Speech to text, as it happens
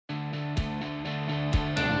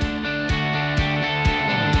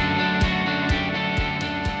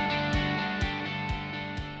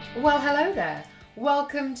Well, hello there.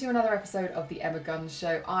 Welcome to another episode of The Emma Guns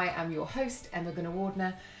Show. I am your host, Emma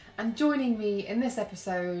Gunnar-Wardner, and joining me in this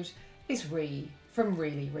episode is Ree from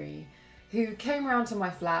Really Ree, who came round to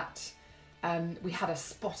my flat. We had a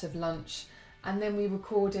spot of lunch, and then we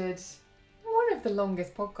recorded one of the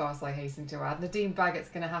longest podcasts, I hasten to add. Nadine Baggett's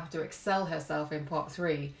going to have to excel herself in part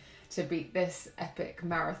 3 to beat this epic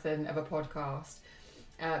marathon of a podcast,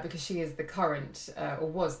 because she is the current, or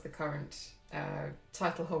was the current,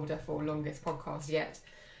 title holder for longest podcast yet.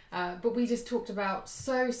 But we just talked about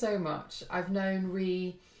so much. I've known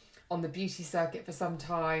Ree on the beauty circuit for some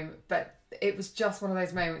time, but it was just one of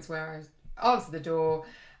those moments where I answered the door,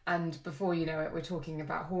 and before you know it, we're talking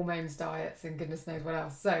about hormones, diets, and goodness knows what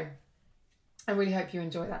else. So I really hope you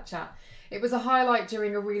enjoy that chat. It was a highlight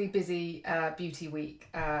during a really busy beauty week.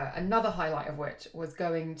 Another highlight of which was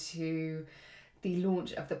going to the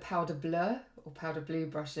launch of the Powder Bleu or Powder Blue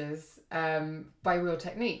brushes by Real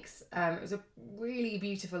Techniques. It was a really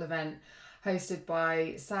beautiful event hosted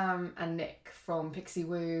by Sam and Nick from Pixie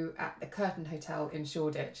Woo at the Curtain Hotel in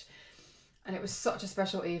Shoreditch. And it was such a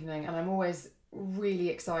special evening, and I'm always really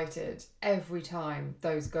excited every time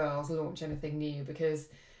those girls launch anything new, because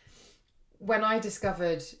when I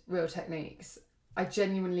discovered Real Techniques, I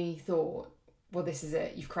genuinely thought, well, this is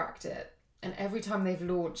it, you've cracked it. And every time they've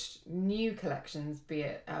launched new collections, be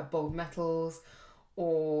it Bold Metals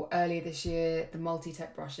or earlier this year, the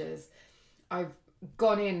Multi-Tech brushes, I've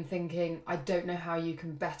gone in thinking, I don't know how you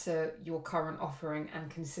can better your current offering, and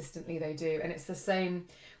consistently they do. And it's the same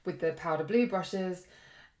with the Powder Blue brushes.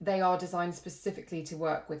 They are designed specifically to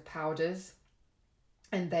work with powders,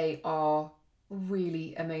 and they are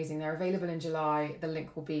really amazing. They're available in July. The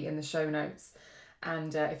link will be in the show notes.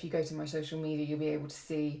 And if you go to my social media, you'll be able to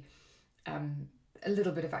see a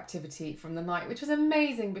little bit of activity from the night, which was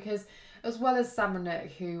amazing, because as well as Sam and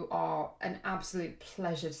Nick, who are an absolute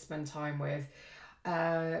pleasure to spend time with,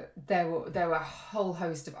 there were a whole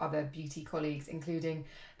host of other beauty colleagues, including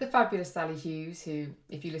the fabulous Sally Hughes, who,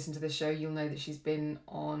 if you listen to the show, you'll know that she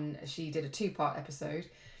did a 2-part episode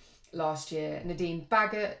last year. Nadine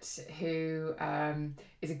Baggett, who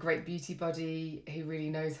is a great beauty buddy, who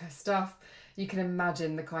really knows her stuff. You can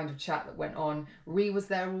imagine the kind of chat that went on. Ree was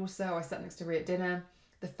there also. I sat next to Ree at dinner.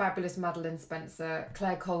 The fabulous Madeline Spencer,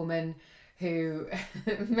 Claire Coleman, who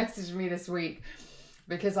messaged me this week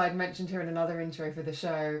because I'd mentioned her in another intro for the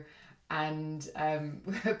show, and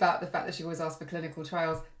about the fact that she always asks for clinical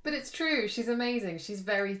trials. But it's true, she's amazing. She's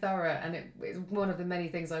very thorough, and it's one of the many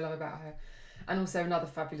things I love about her. And also another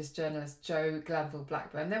fabulous journalist, Jo Glanville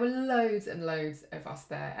Blackburn. There were loads and loads of us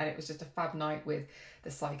there, and it was just a fab night with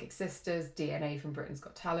the Psychic Sisters, DNA from Britain's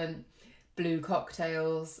Got Talent, Blue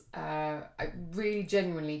Cocktails. I really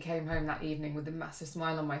genuinely came home that evening with a massive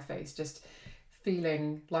smile on my face, just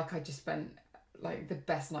feeling like I just spent like the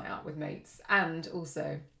best night out with mates, and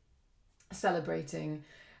also celebrating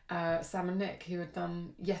Sam and Nick, who had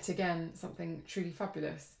done yet again something truly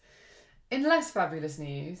fabulous. In less fabulous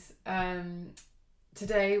news,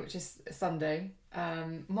 today, which is Sunday,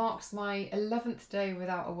 marks my 11th day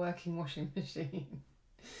without a working washing machine.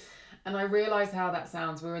 And I realise how that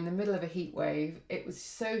sounds. We're in the middle of a heat wave. It was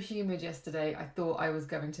so humid yesterday, I thought I was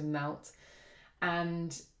going to melt.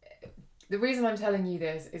 And the reason I'm telling you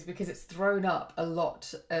this is because it's thrown up a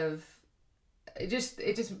lot of... It just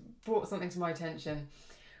brought something to my attention,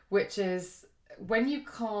 which is when you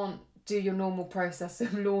can't do your normal process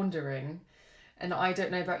of laundering, and I don't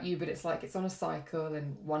know about you, but it's like it's on a cycle,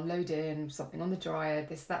 and one load in, something on the dryer,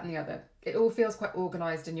 this, that and the other. It all feels quite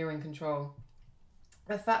organised and you're in control.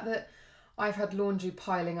 The fact that I've had laundry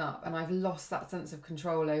piling up and I've lost that sense of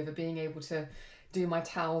control over being able to do my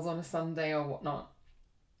towels on a Sunday or whatnot,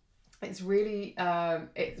 it's really,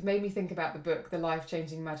 it's made me think about the book, The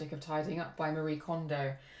Life-Changing Magic of Tidying Up by Marie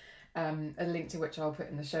Kondo, a link to which I'll put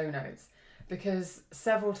in the show notes. Because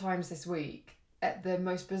several times this week, at the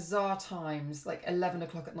most bizarre times, like 11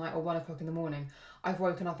 o'clock at night or 1 o'clock in the morning, I've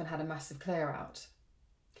woken up and had a massive clear out.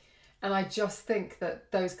 And I just think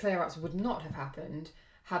that those clear outs would not have happened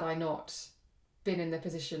had I not been in the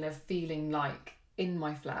position of feeling like in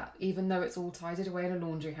my flat, even though it's all tidied away in a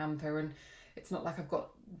laundry hamper and it's not like I've got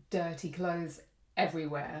dirty clothes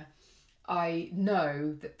everywhere. I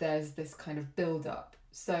know that there's this kind of build up.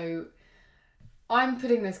 So I'm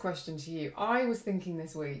putting this question to you. I was thinking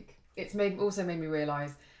this week, also made me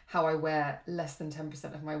realise how I wear less than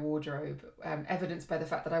 10% of my wardrobe, evidenced by the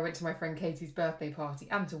fact that I went to my friend Katie's birthday party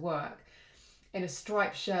and to work in a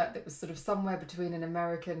striped shirt that was sort of somewhere between an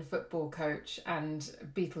American football coach and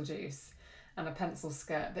Beetlejuice, and a pencil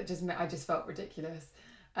skirt that I just felt ridiculous.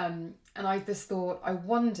 And I just thought, I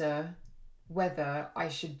wonder whether I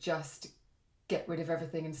should just get rid of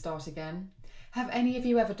everything and start again. Have any of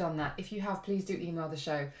you ever done that? If you have, please do email the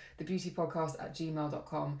show,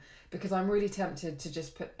 thebeautypodcast@gmail.com, because I'm really tempted to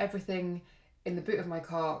just put everything in the boot of my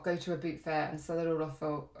car, go to a boot fair and sell it all off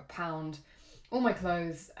for £1, all my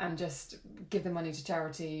clothes, and just give the money to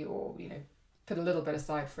charity, or, you know, put a little bit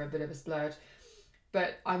aside for a bit of a splurge.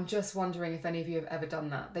 But I'm just wondering if any of you have ever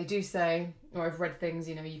done that. They do say, or I've read things,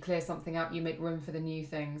 you know, you clear something up, you make room for the new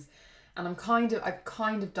things. And I've kind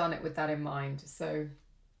of done it with that in mind. So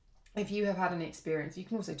if you have had any experience, you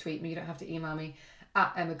can also tweet me. You don't have to email me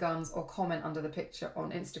at Emma Guns, or comment under the picture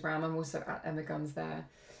on Instagram. I'm also at Emma Guns there.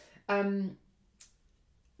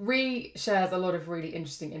 Ree shares a lot of really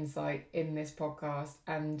interesting insight in this podcast.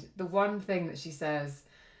 And the one thing that she says,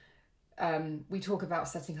 we talk about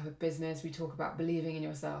setting up a business, we talk about believing in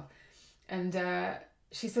yourself. And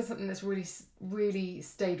she said something that's really, really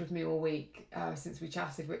stayed with me all week since we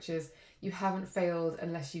chatted, which is, you haven't failed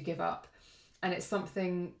unless you give up. And it's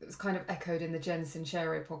something that was kind of echoed in the Jen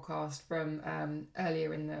Sincero podcast from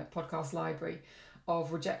earlier in the podcast library,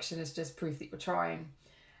 of rejection is just proof that you're trying.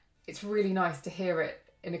 It's really nice to hear it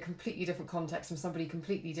in a completely different context from somebody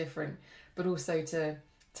completely different, but also to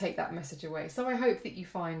take that message away. So I hope that you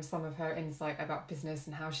find some of her insight about business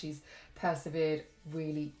and how she's persevered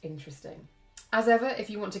really interesting. As ever, if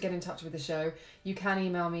you want to get in touch with the show, you can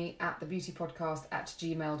email me at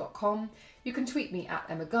thebeautypodcast@gmail.com. You can tweet me at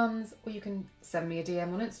Emma Guns, or you can send me a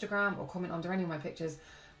DM on Instagram or comment under any of my pictures,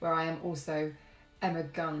 where I am also Emma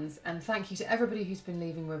Guns. And thank you to everybody who's been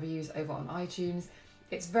leaving reviews over on iTunes.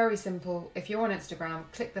 It's very simple. If you're on Instagram,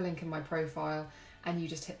 click the link in my profile and you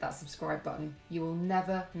just hit that subscribe button. You will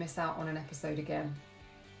never miss out on an episode again.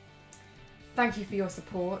 Thank you for your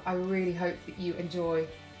support. I really hope that you enjoy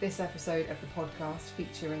this episode of the podcast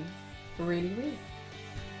featuring Really Ree.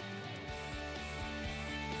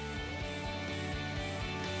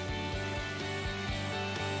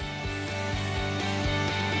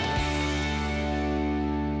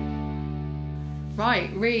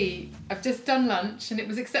 Right, Ree, I've just done lunch and it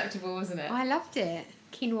was acceptable, wasn't it? I loved it.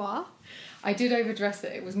 Quinoa. I did overdress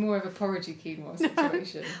it. It was more of a porridgey quinoa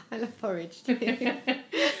situation. I love porridge too.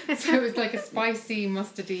 So it was like a spicy,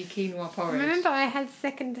 mustardy quinoa porridge. Remember, I had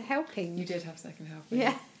second helpings. You did have second helpings.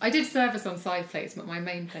 Yeah. I did serve us on side plates, but my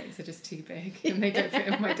main plates are just too big and they don't fit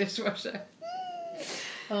in my dishwasher.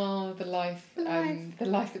 Oh, the life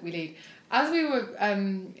that we lead. As we were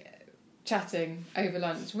chatting over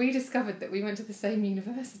lunch, we discovered that we went to the same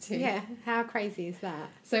university. Yeah, how crazy is that?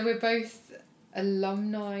 So we're both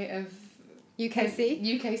alumni of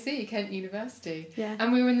UKC, Kent University. Yeah.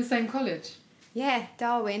 And we were in the same college. Yeah,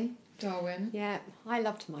 Darwin. Yeah, I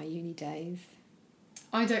loved my uni days.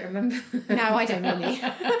 I don't remember. No, I don't really.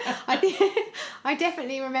 I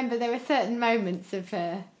definitely remember there were certain moments of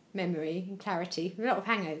memory and clarity. A lot of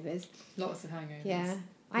hangovers. Lots of hangovers. Yeah.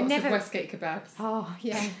 Lots of Westgate kebabs. Oh,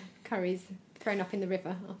 yeah. Curries thrown up in the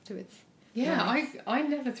river afterwards. Yeah, Nice. I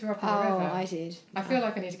never threw up in the river. Oh, I did. I feel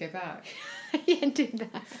like I need to go back. Yeah, do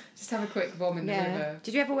that. Just have a quick vom in the river.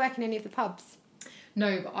 Did you ever work in any of the pubs?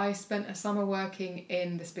 No, but I spent a summer working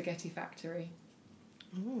in the spaghetti factory.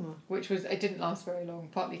 Oh. Which was, it didn't last very long,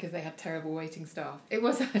 partly because they had terrible waiting staff. It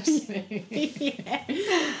was actually. Yeah.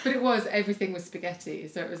 But it was, everything was spaghetti,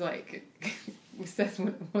 so it was like, it says what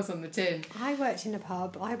it was on the tin. I worked in a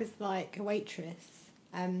pub. I was like a waitress.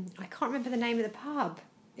 I can't remember the name of the pub.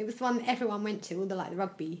 It was the one that everyone went to, all the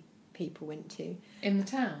rugby people went to. In the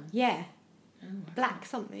town? Yeah. Oh, Black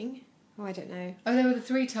something. Oh, I don't know. Oh, there were the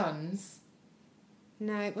 3 tons.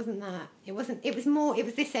 No, it wasn't that. It wasn't. It was more. It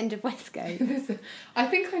was this end of Westgate. I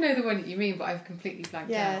think I know the one that you mean, but I've completely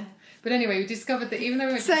blanked out. But anyway, we discovered that even though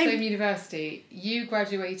we went to the same university, you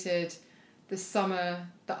graduated the summer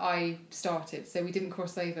that I started, so we didn't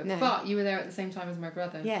cross over. No. But you were there at the same time as my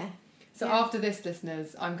brother. Yeah. So after this,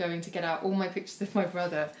 listeners, I'm going to get out all my pictures of my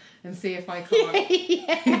brother and see if I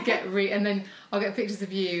can't get and then I'll get pictures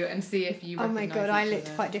of you and see if you. Oh my God, I looked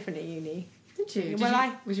other. quite different at uni. Did you?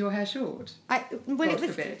 Well, was your hair short? It was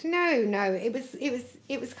forbid. no.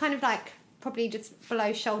 It was kind of like probably just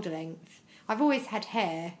below shoulder length. I've always had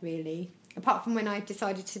hair, really, apart from when I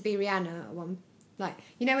decided to be Rihanna at one. Like,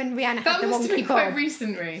 you know when Rihanna had the must have wonky been bob. quite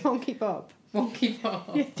recently. Wonky bob. Wonky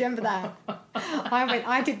bob. Yeah, do you remember that?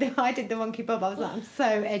 I did the wonky bob. I was like, I'm so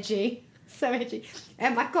edgy. So edgy.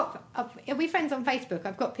 I've got. Are we friends on Facebook?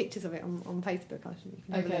 I've got pictures of it on Facebook.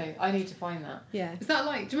 Okay, I need to find that. Yeah. Is that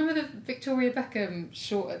like? Do you remember the Victoria Beckham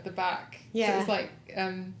short at the back? Yeah. So it was like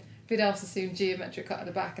Vidal Sassoon geometric cut at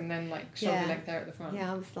the back and then like shoulder length hair at the front.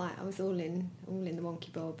 Yeah, I was all in the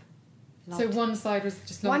wonky bob. So one side was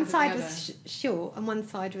just longer one than side the was other. short and one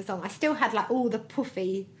side was long. I still had like all the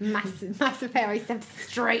puffy, massive hair. I used to have to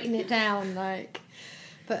straighten it down, like.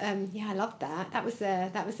 But yeah, I loved that. That was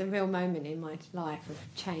a real moment in my life of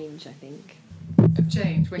change, I think. Of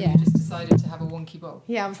change when Yeah. you just decided to have a wonky bob.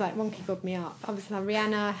 Yeah, I was like, wonky bob me up. I was like,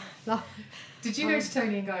 Rihanna. Like, Did you go to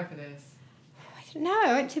Tony and Guy for this? I don't know.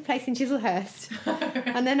 I went to a place in Chislehurst,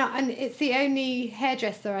 and then and it's the only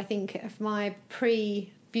hairdresser I think of my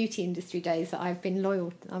pre-beauty industry days that I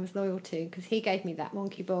was loyal to, because he gave me that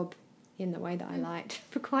wonky bob in the way that I liked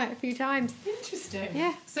for quite a few times. Interesting.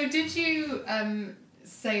 Yeah. So did you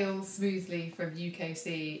sail smoothly from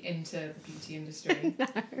UKC into the beauty industry?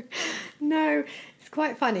 No, it's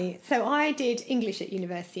quite funny. So I did English at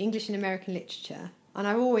university, English and American literature, and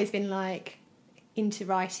I've always been like into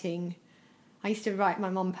writing. I used to write my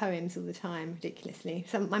mum poems all the time, ridiculously.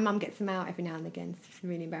 So my mum gets them out every now and again. It's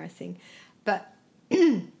really embarrassing. But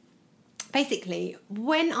basically,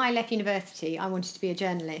 when I left university, I wanted to be a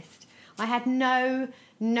journalist. I had no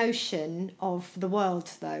notion of the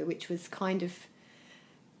world, though, which was kind of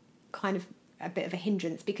a bit of a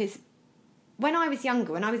hindrance, because when I was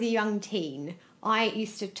younger, when I was a young teen, I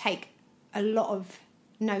used to take a lot of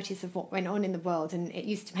notice of what went on in the world, and it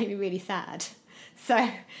used to make me really sad. So,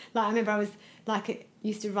 like, I remember I was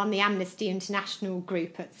used to run the Amnesty International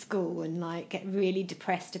group at school and like get really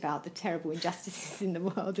depressed about the terrible injustices in the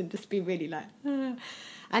world and just be really like, ah.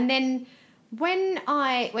 And then when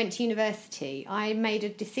I went to university, I made a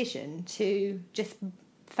decision to just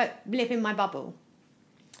live in my bubble.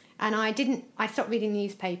 And I stopped reading the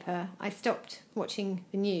newspaper. I stopped watching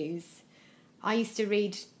the news. I used to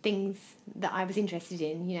read things that I was interested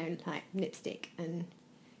in, like lipstick and,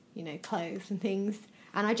 clothes and things.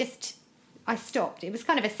 And I stopped. It was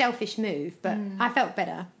kind of a selfish move, but I felt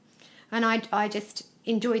better. And I just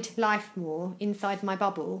enjoyed life more inside my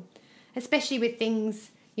bubble, especially with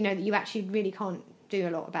things, that you actually really can't do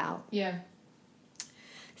a lot about. Yeah.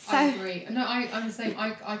 So, I agree. No, I'm the same.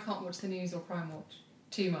 I can't watch the news or crime watch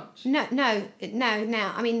too much. No.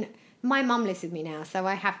 Now, I mean, my mum lives with me now, so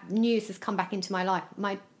I have news has come back into my life.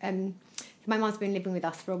 My mum's been living with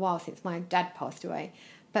us for a while since my dad passed away,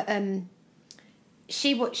 but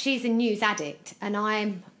she's a news addict, and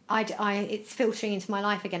it's filtering into my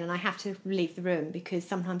life again, and I have to leave the room because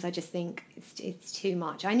sometimes I just think it's too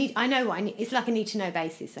much. I know what I need. It's like a need to know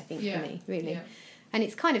basis, I think, for me, really. Yeah. And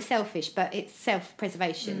it's kind of selfish, but it's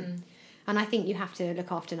self-preservation. And I think you have to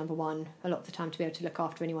look after number one a lot of the time to be able to look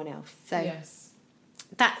after anyone else. So yes,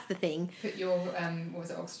 that's the thing. Put your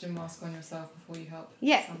oxygen mask on yourself before you help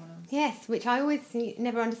someone else. Yes, which I always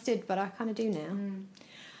never understood, but I kind of do now.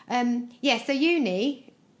 So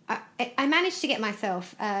uni, I managed to get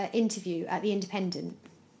myself an interview at the Independent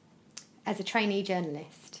as a trainee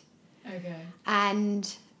journalist. Okay.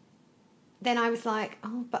 And then I was like,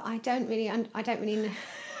 oh, but I don't really understand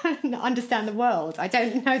the world. I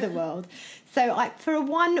don't know the world. So for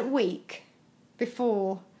 1 week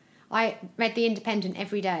before, I read the Independent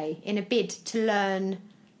every day in a bid to learn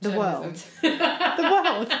the world. The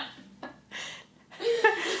world.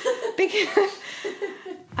 Because,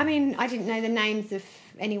 I mean, I didn't know the names of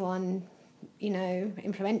anyone,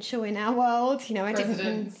 influential in our world. I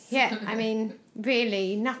Presidents. didn't. Yeah, I mean,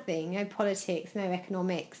 really nothing. No politics, no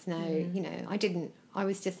economics, no, I didn't.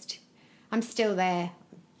 I'm still there.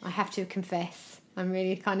 I have to confess. I'm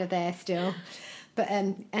really kind of there still. But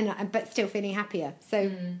but still feeling happier.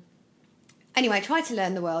 So anyway, I try to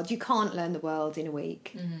learn the world. You can't learn the world in a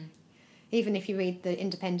week. Even if you read the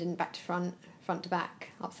Independent back to front to back,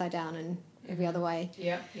 upside down and every other way.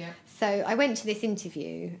 Yeah. So I went to this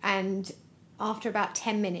interview, and after about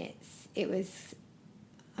 10 minutes, it was,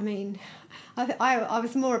 I mean, I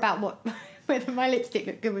was more about whether my lipstick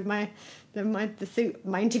looked good with my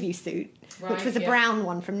interview suit, right, which was a brown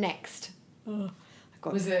one from Next. Oh,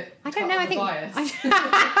 was it? I don't know. I think bias?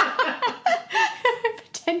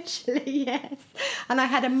 Potentially, yes. And I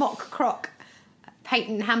had a mock croc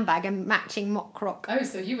patent handbag and matching mock croc. Oh,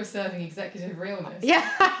 so you were serving executive realness. Yeah,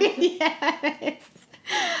 yes.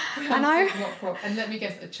 And let me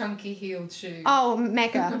guess, a chunky heeled shoe. Oh,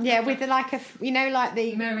 mega! Yeah, with the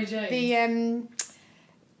the Mary Jane, the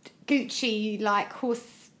Gucci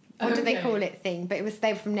horse. What do they call it thing? But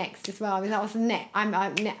they were from Next as well. I mean, that was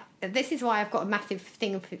this is why I've got a massive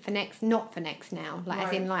thing for Next, not for Next now. Right.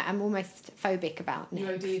 As in, I'm almost phobic about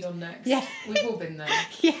Next. You OD'd on Next. Yeah, we've all been there.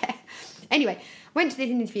 Yeah. Anyway, went to this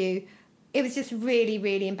interview. It was just really,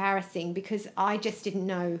 really embarrassing because I just didn't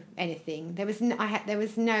know anything. There was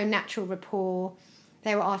no natural rapport.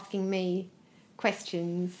 They were asking me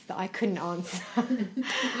questions that I couldn't answer, and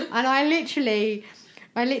I literally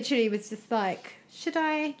I literally was just like, do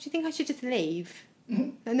you think I should just leave?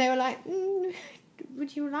 And they were like,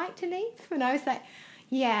 would you like to leave? And I was like,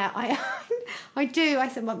 yeah, I do. I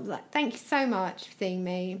said, Mum, like, thank you so much for seeing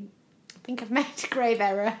me. I think I've made a grave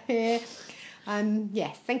error here.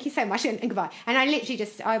 Yes, thank you so much, and goodbye. And I literally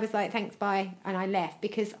I was like, thanks, bye, and I left,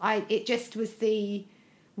 because it just was the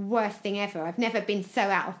worst thing ever. I've never been so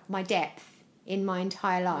out of my depth in my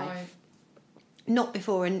entire life. Right. Not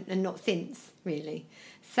before and not since, really.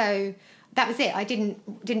 So that was it. I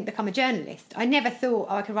didn't become a journalist. I never thought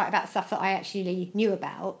I could write about stuff that I actually knew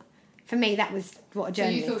about. For me, that was what a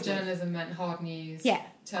journalist was. So you thought journalism meant hard news,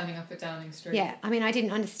 turning up at Downing Street? Yeah, I mean, I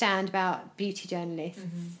didn't understand about beauty journalists.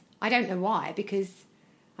 I don't know why, because,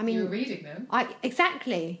 I mean... You were reading them.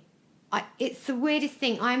 Exactly. It's the weirdest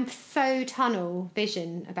thing. I'm so tunnel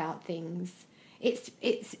vision about things.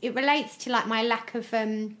 It relates to, like, my lack of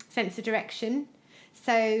sense of direction.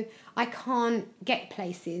 So I can't get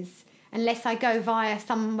places unless I go via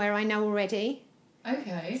somewhere I know already.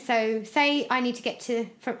 Okay. So say I need to get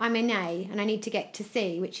I'm in A and I need to get to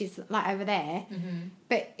C, which is like over there.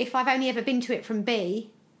 But if I've only ever been to it from B,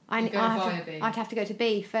 I'd have to go to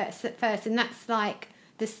B first, and that's like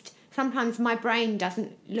sometimes my brain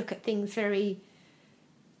doesn't look at things very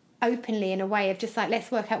openly in a way of just like, let's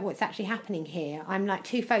work out what's actually happening here. I'm like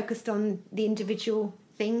too focused on the individual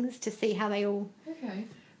things to see how they all... Okay.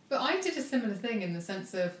 But I did a similar thing in the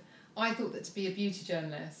sense of, I thought that to be a beauty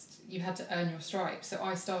journalist, you had to earn your stripes. So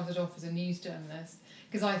I started off as a news journalist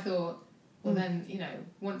because I thought, well, then, you know,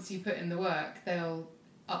 once you put in the work, they'll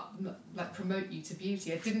promote you to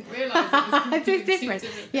beauty. I didn't realise it was completely different.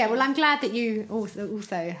 Yeah, well, I'm glad that you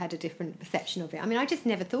also had a different perception of it. I mean, I just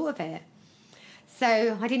never thought of it.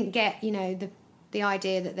 So I didn't get, you know, the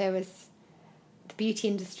idea that the beauty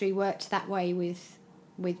industry worked that way with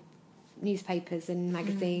newspapers and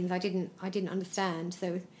magazines. I didn't understand.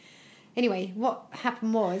 So anyway, what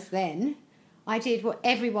happened was then I did what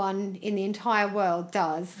everyone in the entire world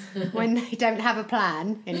does when they don't have a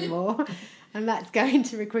plan anymore, and that's go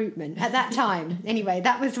into recruitment. At that time, anyway,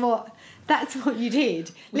 that's what you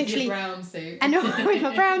did. With literally, your brown suit. And with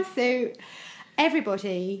my brown suit,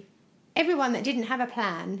 everyone that didn't have a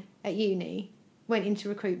plan at uni went into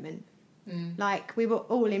recruitment. Like, we were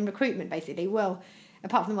all in recruitment, basically. Well,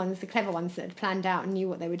 apart from the clever ones that had planned out and knew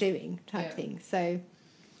what they were doing type thing. So,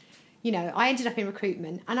 you know, I ended up in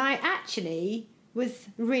recruitment, and I actually was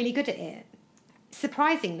really good at it.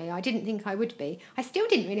 Surprisingly, I didn't think I would be. I still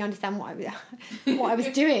didn't really understand what I was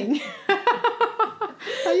doing.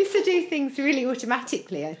 I used to do things really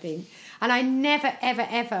automatically, I think. And I never, ever,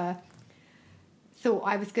 ever thought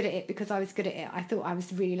I was good at it because I was good at it. I thought I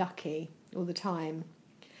was really lucky all the time.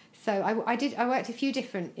 So I worked in a few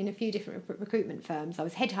different recruitment firms. I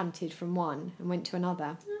was headhunted from one and went to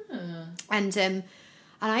another. And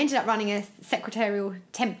I ended up running a secretarial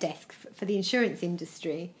temp desk for the insurance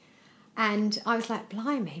industry. And I was like,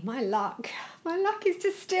 blimey, my luck is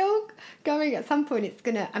just still going. At some point it's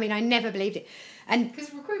gonna, I mean, I never believed it. And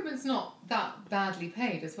because recruitment's not that badly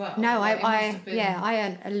paid as well. No, I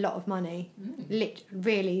earned a lot of money.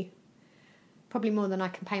 Really, probably more than I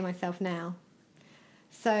can pay myself now.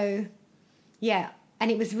 So, yeah,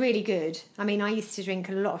 and it was really good. I mean, I used to drink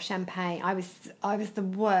a lot of champagne. I was the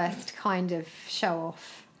worst kind of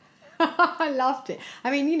show-off. I loved it.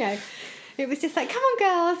 I mean, you know, it was just like, come on,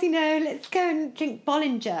 girls, you know, let's go and drink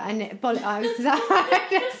Bollinger. And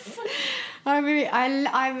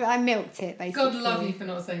I milked it, basically. God love you for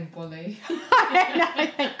not saying Bolly.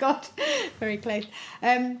 Thank God. Very close.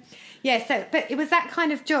 Yeah, so, but it was that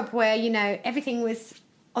kind of job where, you know, everything was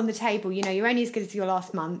on the table. You know, you're only as good as your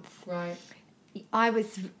last month. Right.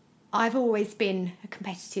 I've always been a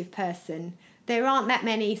competitive person. There aren't that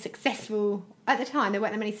many successful, at the time, there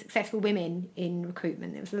weren't that many successful women in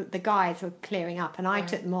recruitment. It was the guys were clearing up, and I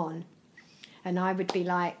took them on. And I would be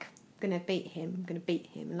like, I'm going to beat him.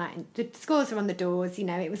 And like, the scores were on the doors, you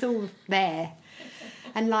know, it was all there.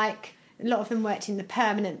 And like, a lot of them worked in the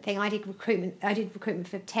permanent thing. I did recruitment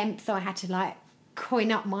for temp, so I had to like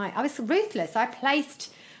coin up I was ruthless. I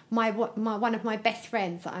placed one of my best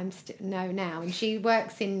friends that I'm know now, and she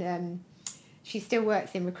still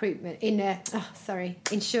works in recruitment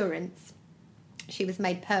insurance. She was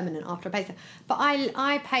made permanent after I paid her, but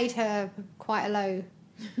I paid her quite a low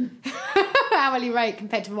hourly rate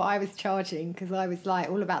compared to what I was charging, because I was like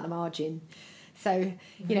all about the margin. So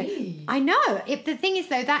you know, I know. The thing is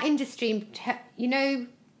though, that industry, you know,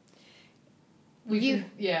 you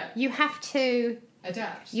have to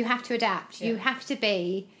adapt. You have to adapt. Yeah. You have to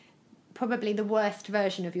be probably the worst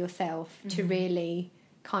version of yourself to really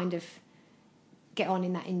kind of get on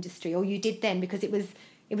in that industry, or you did then, because it was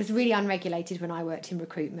it was really unregulated when I worked in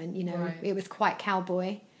recruitment. You know, Right. it was quite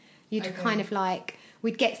cowboy. You'd Okay. kind of like,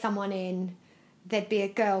 we'd get someone in, there'd be a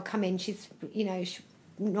girl come in, she's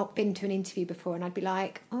not been to an interview before, and I'd be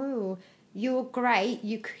like, oh, you're great,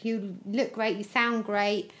 you look great, you sound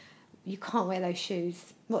great, you can't wear those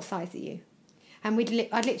shoes. What size are you? And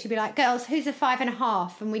I'd literally be like, girls, who's a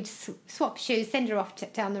 5.5? And we'd swap shoes, send her off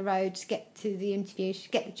down the road to get to the interview,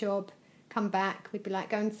 she'd get the job, come back. We'd be like,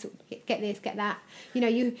 go and get this, get that. You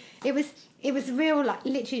know, it was real, like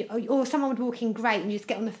literally, or someone would walk in great and you just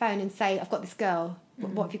get on the phone and say, I've got this girl,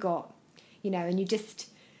 what have you got? You know, and you just,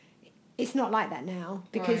 it's not like that now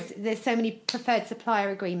because Right. there's so many preferred supplier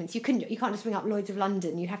agreements. You can't just ring up Lloyd's of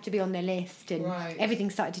London, you have to be on their list, and Right. everything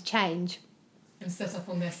started to change. And set up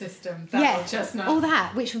on their system. Yeah, Chestnut. all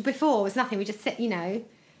that, which before was nothing. We just send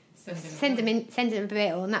Send them a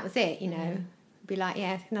bill, and that was it. You know, be like,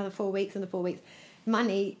 yeah, another 4 weeks, another 4 weeks.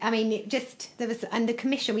 Money. I mean, there was, and the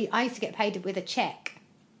commission. I used to get paid with a cheque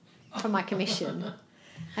for my commission,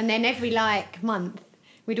 and then every month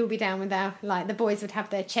we'd all be down with our the boys would have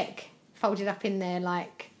their cheque folded up in their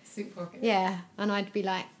Suit pocket. yeah, and I'd be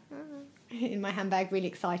in my handbag, really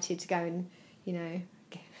excited to go and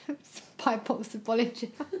buy bottles of Bollinger.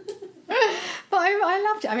 But I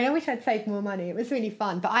loved it. I mean, I wish I'd saved more money. It was really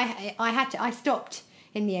fun. But I stopped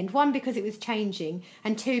in the end. 1, because it was changing,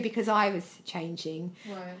 and 2, because I was changing.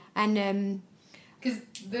 Right. And Because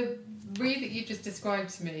the Ree that you just described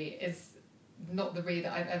to me is not the Ree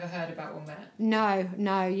that I've ever heard about or met.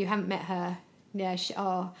 no, you haven't met her. Yeah,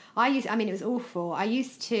 it was awful. I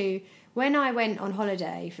used to, when I went on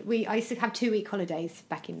holiday, I used to have 2-week holidays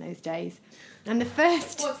back in those days. And the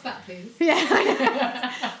first... What's that, please? Yeah,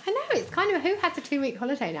 I know, it's kind of, who has a 2-week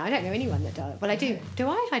holiday now? I don't know anyone that does. Well, I do. Do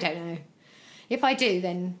I? I don't know. If I do,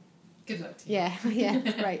 then... Good luck to you. Yeah,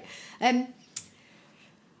 it's great.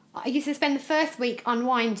 I used to spend the first week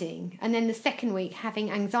unwinding, and then the second week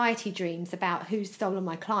having anxiety dreams about who's stolen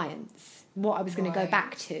my clients, what I was going to go Right.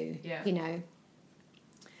 back to, Yeah. you know.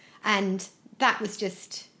 And that was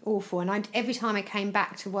just awful. And every time I came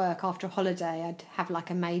back to work after a holiday, I'd have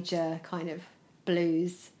a major kind of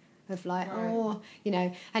blues of Right.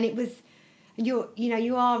 and it was,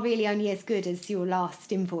 you are really only as good as your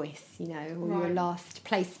last invoice, or your Right. last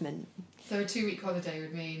placement. So a 2-week holiday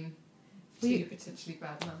would mean 2 potentially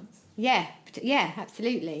bad months. Yeah,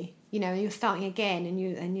 absolutely. And you're starting again,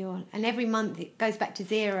 and every month it goes back to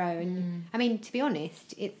zero. And I mean, to be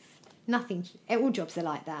honest, it's nothing. All jobs are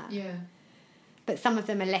like that. Yeah. But some of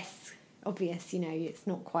them are less obvious. It's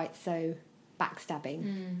not quite so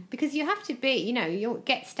backstabbing because you have to be. You'll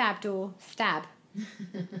get stabbed or stab.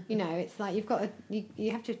 It's like you've got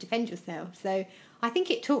you have to defend yourself. So I think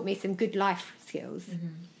it taught me some good life skills.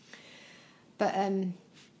 But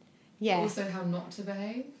yeah. Also, how not to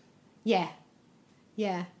behave. Yeah.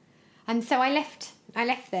 And so I left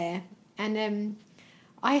there, and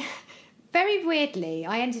I very weirdly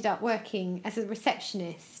I ended up working as a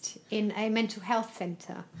receptionist in a mental health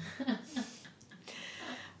centre.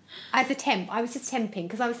 As a temp, I was just temping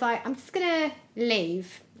because I was like, I'm just gonna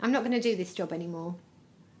leave. I'm not gonna do this job anymore.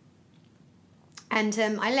 And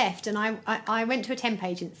I left, and I went to a temp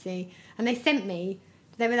agency, and they sent me.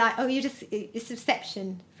 They were like, oh, it's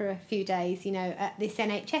reception for a few days, at this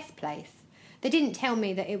NHS place. They didn't tell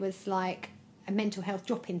me that it was like a mental health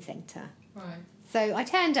drop-in centre. Right. So I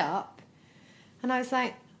turned up, and I was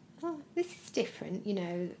like, oh, this is different,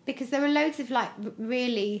 because there were loads of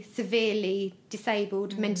really severely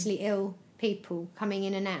disabled, mentally ill people coming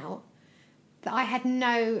in and out that I had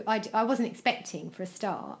I wasn't expecting for a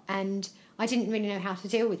start, and I didn't really know how to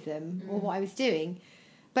deal with them or what I was doing.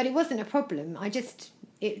 But it wasn't a problem.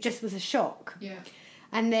 It just was a shock. Yeah.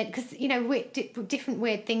 And then, because, different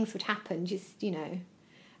weird things would happen,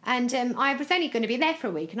 And I was only going to be there for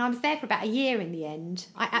a week, and I was there for about a year in the end.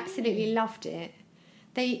 I absolutely loved it.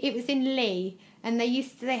 It was in Lee, and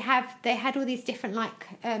they had all these different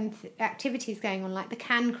activities going on. Like the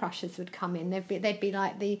can crushers would come in. They'd be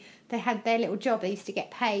like they had their little job. They used to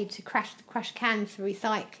get paid to crush cans for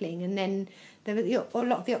recycling, and then there was a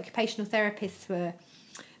lot of the occupational therapists were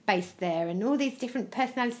based there, and all these different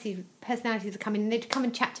personalities would come in, and they'd come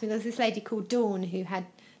and chat to me. There was this lady called Dawn who had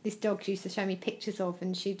this dog she used to show me pictures of,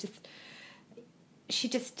 and she just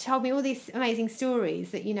told me all these amazing stories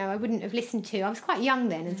that I wouldn't have listened to. I was quite young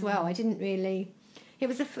then as well. I didn't really. It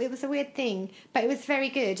was a weird thing, but it was very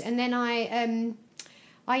good. And then I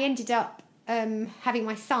ended up having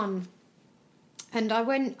my son, and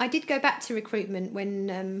I did go back to recruitment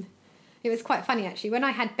when. It was quite funny actually. When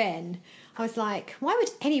I had Ben, I was like, why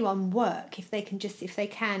would anyone work if they can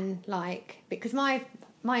because my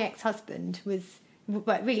ex-husband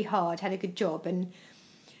worked really hard, had a good job, and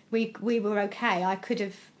we were okay. I could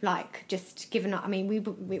have like just given up. I mean, we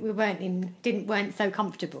weren't so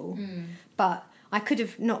comfortable, but I could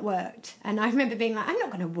have not worked. And I remember being like, I'm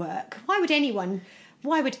not going to work. Why would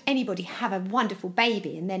anybody have a wonderful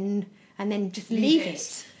baby and then just leave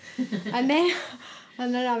it? and then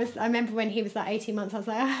I remember when he was like 18 months, I was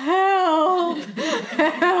like, help,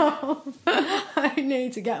 help, I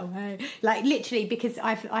need to get away. Like literally, because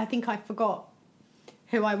I think I forgot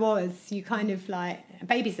who I was. You kind of like,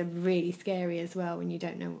 babies are really scary as well when you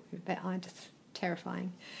don't know, but I'm just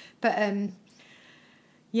terrifying. But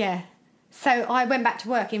yeah. So I went back to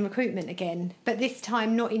work in recruitment again, but this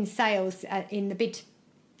time not in sales, in the bid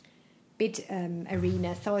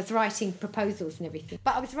arena. So I was writing proposals and everything.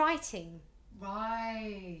 But I was writing.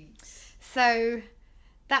 Right. So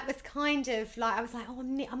that was kind of like, I was like, oh,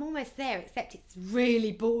 I'm almost there, except it's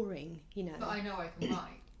really boring, you know. But I know I can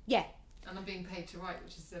write. Yeah. And I'm being paid to write,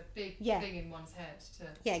 which is a big thing in one's head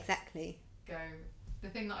to exactly. go, the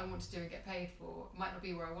thing that I want to do and get paid for might not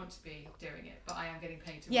be where I want to be doing it, but I am getting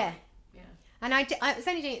paid to write. Yeah. And I was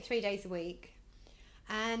only doing it 3 days a week.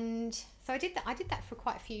 And so I did that for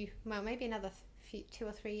quite a few, well, maybe another 2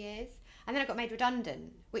 or 3 years. And then I got made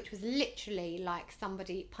redundant, which was literally like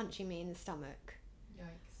somebody punching me in the stomach. Yikes.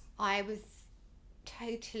 I was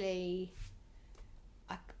totally...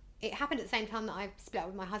 it happened at the same time that I split up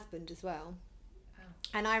with my husband as well. Oh.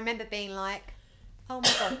 And I remember being like, oh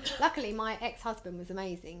my God. Luckily, my ex-husband was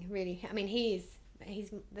amazing, really. I mean, he's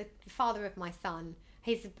the father of my son.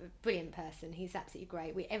 He's a brilliant person. He's absolutely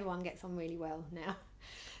great. Everyone gets on really well now.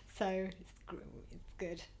 So it's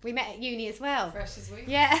good. We met at uni as well. Fresh as we.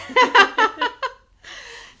 Yeah.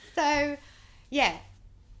 So, yeah.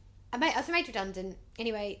 I was made redundant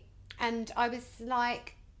anyway. And I was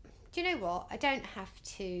like, do you know what? I don't have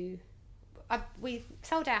to... we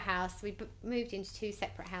sold our house. We moved into 2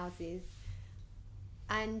 separate houses.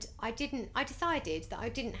 And I decided that I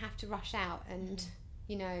didn't have to rush out and,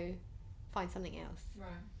 you know, find something else. Right.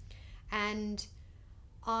 And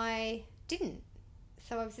I didn't.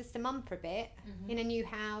 So I was just a mum for a bit in a new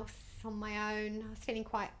house on my own. I was feeling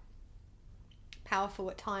quite powerful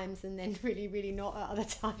at times and then really, really not at other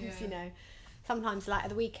times, you know. Sometimes, like at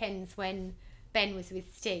the weekends when Ben was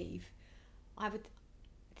with Steve, I would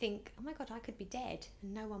think, oh my God, I could be dead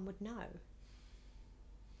and no one would know.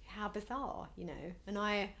 How bizarre, you know. And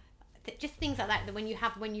just things like that when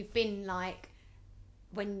you've been like,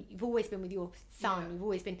 when you've always been with your son, you've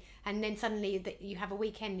always been, and then suddenly that you have a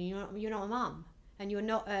weekend and you're not a mum, and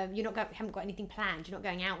haven't got anything planned. You're not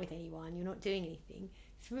going out with anyone. You're not doing anything.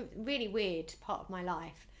 It's a really weird part of my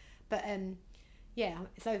life, but yeah,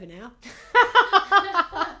 it's over now.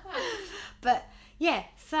 But yeah,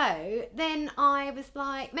 so then I was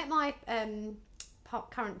like, met my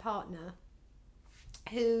current partner,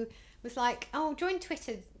 who was like, oh, join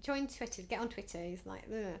Twitter, get on Twitter. He's like,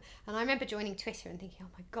 ugh. And I remember joining Twitter and thinking, oh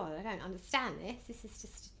my God, I don't understand this. This is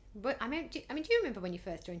just... I mean, do you remember when you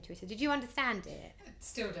first joined Twitter? Did you understand it?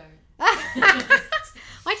 Still don't.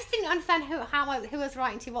 I just didn't understand who I was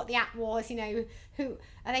writing to, what the app was, you know, who...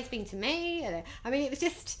 Are they speaking to me? I mean, it was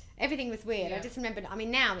just... Everything was weird. Yeah. I just remember... I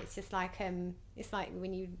mean, now it's just like... it's like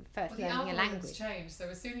when you first learning a language. The changed, so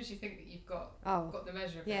as soon as you think that you've got the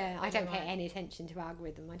measure of it... Yeah, I don't pay any attention to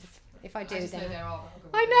algorithm. If I do, I just know there are algorithms.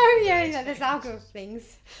 I know, there's algorithm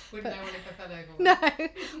things. Wouldn't know if I fell over. No.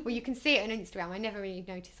 Well, you can see it on Instagram. I never really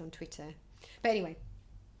notice on Twitter. But anyway.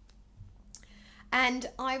 And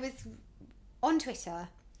I was on Twitter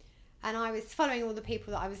and I was following all the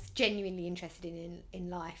people that I was genuinely interested in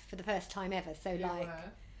life for the first time ever. So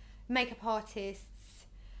makeup artists,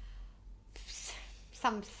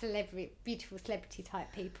 some beautiful celebrity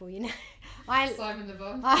type people, you know. Simon Le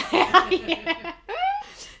Bon. Yeah.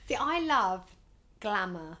 See, I love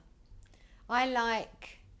glamour. I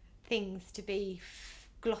like things to be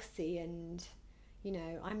glossy and, you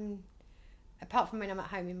know, apart from when I'm at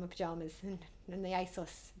home in my pyjamas and the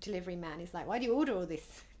ASOS delivery man is like, why do you order all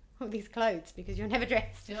these clothes? Because you're never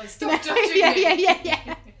dressed. You're like, stop judging me.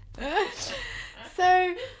 Yeah.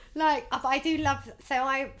 So, like, I do love... So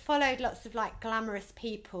I followed lots of, like, glamorous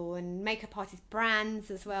people and makeup artist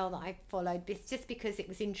brands as well that I followed just because it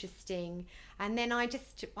was interesting. And then I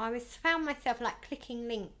found myself, like, clicking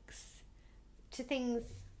links to things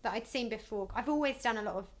that I'd seen before. I've always done a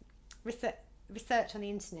lot of research on the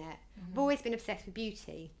internet. I've always been obsessed with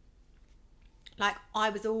beauty. Like, I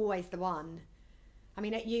was always the one. I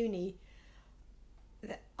mean, at uni,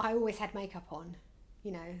 I always had makeup on.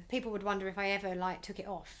 You know, people would wonder if I ever, like, took it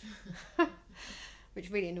off, which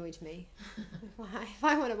really annoyed me. If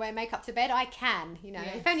I want to wear makeup to bed, I can, you know.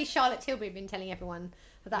 Yes. If only Charlotte Tilbury had been telling everyone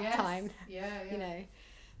at that time. Yeah. You know.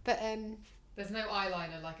 But, There's no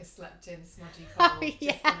eyeliner like a slept-in smudgy coal.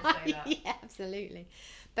 Just gonna say that. Yeah, absolutely.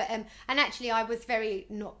 But and actually, I was very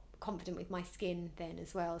not confident with my skin then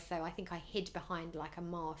as well. So I think I hid behind like a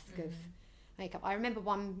mask of makeup. I remember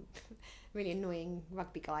one really annoying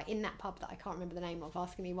rugby guy in that pub that I can't remember the name of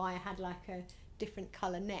asking me why I had like a different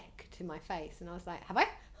colour neck to my face, and I was like, have I?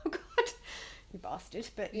 Oh God, you bastard!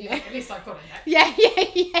 But you know, at least I've got a neck. Yeah.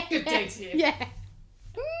 Good day to you. Yeah.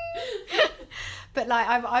 But like,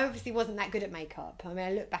 I obviously wasn't that good at makeup. I mean,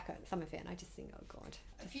 I look back at some of it and I just think, oh God.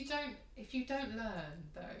 If you don't learn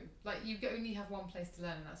though, like you only have one place to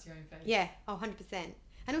learn, and that's your own face. Yeah, 100%.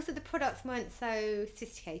 And also the products weren't so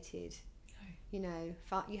sophisticated. No. You know,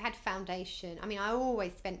 you had foundation. I mean, I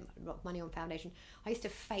always spent money on foundation. I used to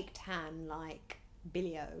fake tan like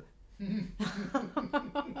Billy O.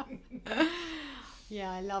 Yeah,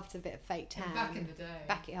 I loved a bit of fake tan. And back in the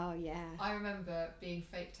day. Oh yeah. I remember being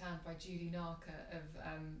fake tanned by Julie Narker of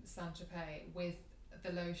Saint-Tropez with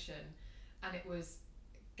the lotion, and it was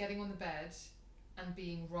getting on the bed and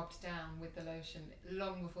being rubbed down with the lotion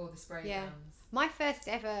long before the spray guns. My first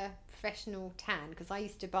ever professional tan, because I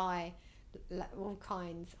used to buy all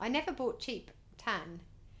kinds. I never bought cheap tan.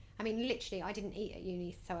 I mean, literally, I didn't eat at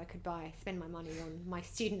uni, so I could spend my money on my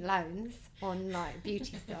student loans on like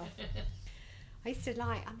beauty stuff.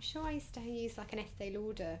 I'm sure I used to use like an Estee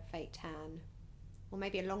Lauder fake tan, or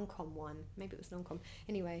maybe a Lancome one. Maybe it was Lancome.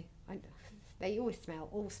 Anyway, they all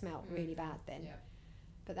smelled really bad then. Yeah.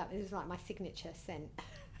 But that was like my signature scent.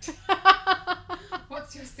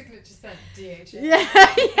 What's your signature scent? DHA.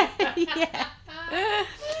 Yeah.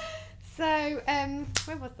 So,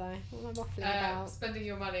 where was I? What am I waffling about? Spending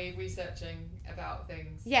your money researching about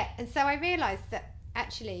things. Yeah, and so I realised that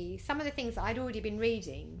actually some of the things that I'd already been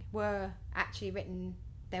reading were actually written.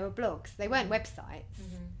 They were blogs. They weren't websites.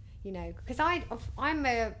 Mm-hmm. You know, because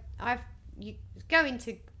you go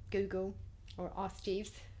into Google or Ask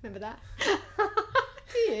Jeeves. Remember that?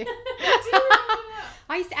 Do you? Do you remember that?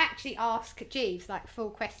 I used to actually ask Jeeves like full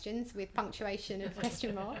questions with punctuation and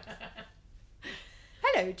question marks.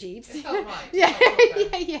 Hello, Jeeves. It felt right.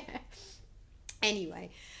 Yeah. Anyway,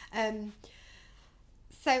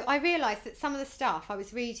 so I realised that some of the stuff I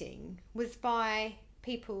was reading was by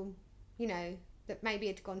people, you know, that maybe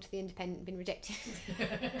had gone to the Independent and been rejected.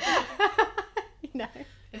 You know,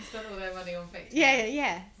 and spent all their money on fake. Yeah.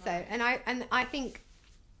 Right. So, and I think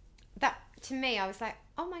that to me, I was like,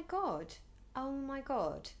 oh my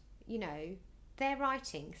god, you know, they're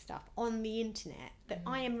writing stuff on the internet that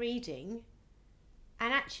I am reading,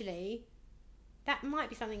 and actually, that might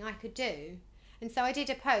be something I could do. And so I did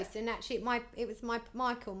a post, and actually, it was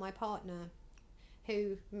Michael, my partner,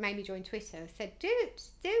 who made me join Twitter. Said, do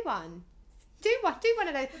one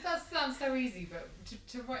of those. But that sounds so easy, but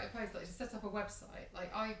to write a post, like to set up a website,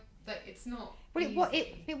 it's not. Well,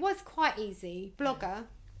 easy. it was quite easy.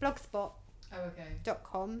 Blogspot.com. Oh, okay.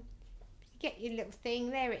 You get your little thing.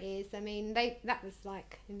 There it is. I mean, that was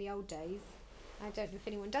like in the old days. I don't know if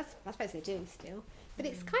anyone does. I suppose they do still. But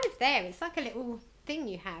it's kind of there. It's like a little thing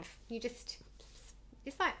you have.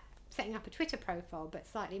 It's like setting up a Twitter profile, but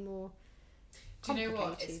slightly more complicated. Do you know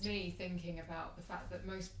what? It's me thinking about the fact that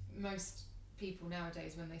most people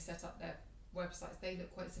nowadays, when they set up their websites, they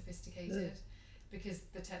look quite sophisticated because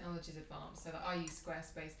the technology's advanced. So that I use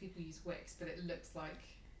Squarespace, people use Wix, but it looks like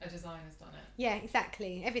a designer's done it. Yeah,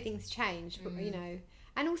 exactly. Everything's changed, but you know,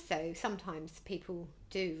 and also sometimes people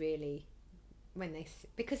do really,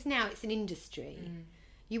 because now it's an industry,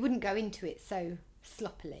 you wouldn't go into it so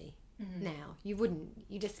sloppily. Now you wouldn't.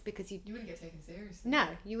 You just because you wouldn't get taken seriously. No,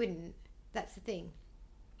 you wouldn't. That's the thing.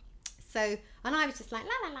 So, and I was just like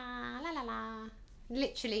la la la,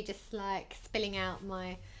 literally just like spilling out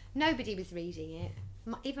nobody was reading it.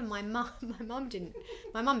 Even my mum didn't.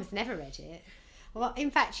 My mum has never read it. Well, in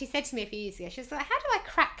fact, she said to me a few years ago, she was like, how do I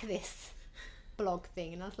crack this blog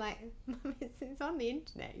thing? And I was like, Mum, it's on the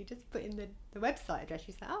internet. You just put in the website address.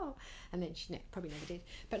 She's like, oh. And then she probably never did.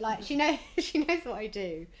 But like, she knows what I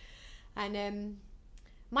do. And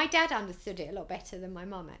my dad understood it a lot better than my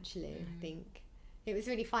mum, actually, I think. It was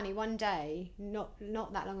really funny. One day, not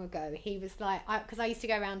that long ago, he was like, because I used to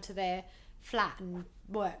go around to their flat and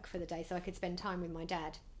work for the day so I could spend time with my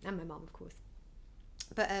dad and my mum, of course.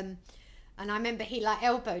 But and I remember he like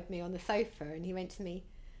elbowed me on the sofa and he went to me,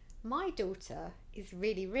 my daughter is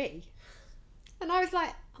really Ree. And I was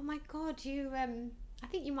like, oh my God, you I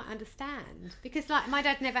think you might understand, because like my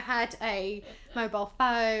dad never had a mobile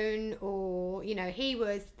phone, or you know, he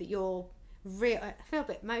was I feel a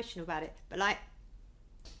bit emotional about it, but like,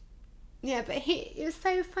 yeah, but it was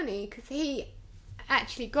so funny because he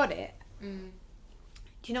actually got it. Do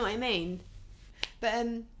you know what I mean? But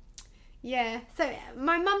Yeah, so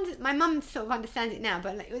my mum sort of understands it now,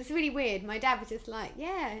 but like, it was really weird. My dad was just like,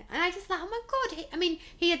 yeah, and I just like, oh my god.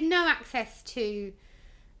 He had no access to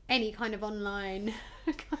any kind of online.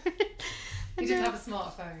 He didn't have a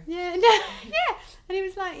smartphone. Yeah, no, yeah, and he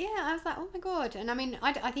was like, yeah. I was like, oh my god. And I mean,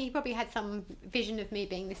 I think he probably had some vision of me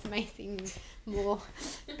being this amazing, more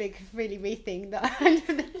big, really wee thing that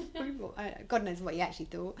God knows what he actually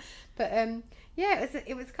thought. But yeah,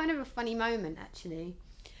 it was kind of a funny moment actually.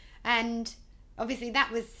 And obviously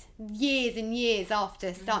that was years and years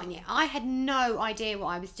after starting it. I had no idea what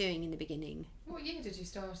I was doing in the beginning. What year did you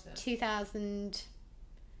start it?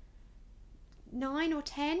 2009 or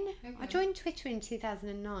 10. Okay. I joined Twitter in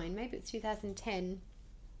 2009. Maybe it was 2010.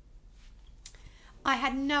 I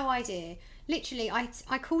had no idea. Literally, I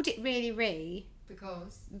called it Really Ree.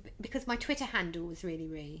 Because my Twitter handle was Really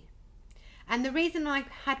Ree. And the reason I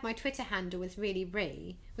had my Twitter handle was Really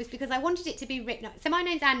Ree was because I wanted it to be written. So my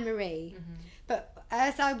name's Anne Marie, but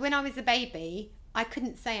when I was a baby, I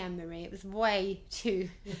couldn't say Anne Marie. It was way too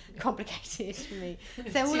complicated for me.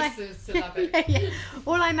 So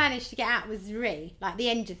all I managed to get out was Ree, like the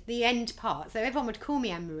end part. So everyone would call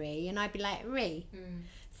me Anne Marie, and I'd be like Ree.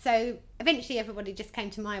 So eventually, everybody just came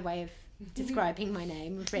to my way of describing my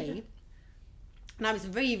name, Ree, and I was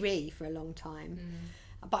Ree for a long time.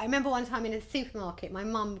 But I remember one time in a supermarket, my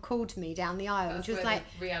mum called me down the aisle. That's and she was where like,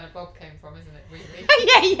 Rihanna Bob came from, isn't it?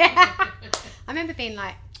 Riri. yeah. I remember being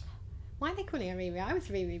like, why are they calling her Riri? I was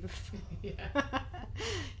Riri before. Yeah.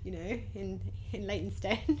 You know, in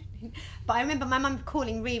Leytonstone. But I remember my mum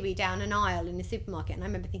calling Riri down an aisle in the supermarket, and I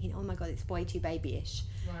remember thinking, oh my god, it's way too babyish.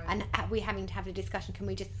 Right. And we having to have a discussion. Can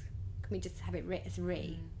we just have it written as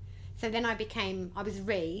Ree? So then I was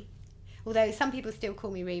Ree, although some people still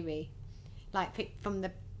call me Riri. Like from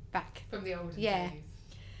the back, from the olden days.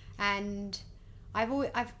 And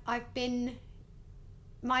I've been,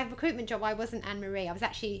 my recruitment job, I wasn't Anne Marie. I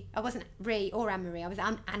wasn't Ree or Anne Marie. I was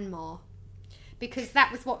Anmar, because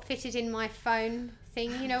that was what fitted in my phone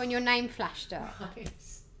thing. You know, when your name flashed up. Right.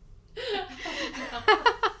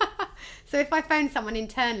 So if I phoned someone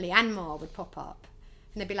internally, Anmar would pop up,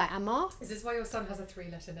 and they'd be like, Anmar. Is this why your son has a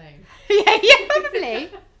 3-letter name? yeah, probably.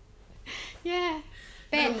 Yeah.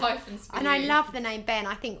 Ben. No hyphens for and you. I love the name Ben.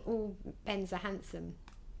 I think all Bens are handsome.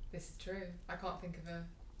 This is true. I can't think of an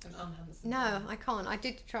unhandsome. No, Ben. I can't. I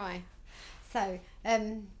did try. So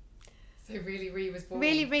Really Ree was born.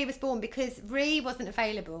 Really Ree was born because Ree wasn't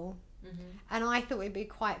available, and I thought it'd be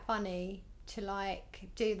quite funny to like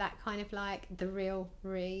do that kind of like the real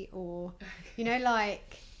Ree, or you know,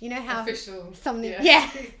 like you know how official something. Yeah.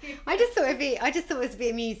 I just thought it would be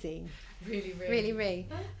amusing. Really Ree.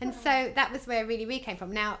 And so that was where Really Ree came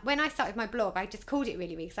from. Now, when I started my blog, I just called it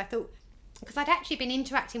Really Ree because I thought, because I'd actually been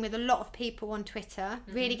interacting with a lot of people on Twitter,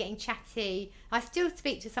 really getting chatty. I still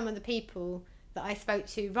speak to some of the people that I spoke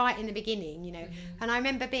to right in the beginning, you know. And I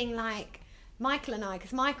remember being like, Michael and I,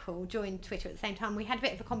 because Michael joined Twitter at the same time, we had a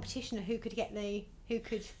bit of a competition of who could get more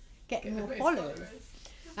followers.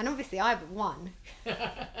 And obviously I won.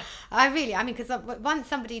 Because once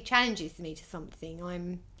somebody challenges me to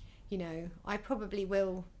something, I probably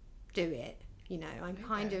will do it. You know, I'm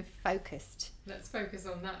kind of focused. Let's focus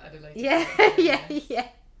on that at a later point. Yeah.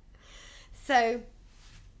 So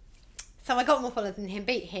I got more followers than him,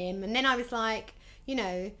 beat him, and then I was like, you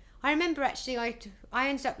know, I remember actually I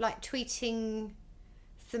ended up like tweeting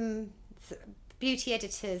some beauty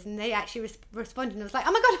editors, and they actually responded, and I was like,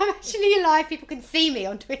 oh my god, I'm actually alive. People can see me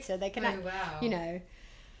on Twitter. They can, wow. You know.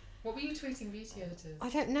 What were you tweeting beauty editors? I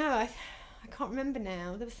don't know. I can't remember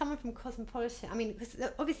now. There was someone from Cosmopolitan. I mean, because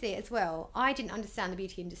obviously as well, I didn't understand the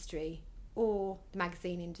beauty industry or the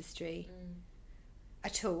magazine industry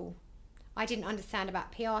at all. I didn't understand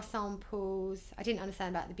about PR samples. I didn't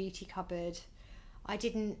understand about the beauty cupboard. I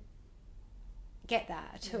didn't get that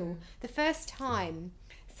at all. The first time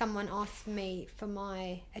someone asked me for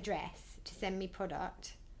my address to send me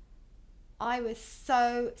product, I was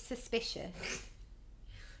so suspicious.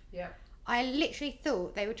 Yeah. I literally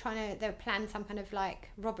thought they were plan some kind of like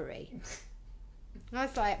robbery. And I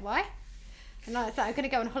was like, why? And I was like, I'm going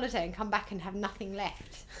to go on holiday and come back and have nothing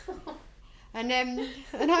left. And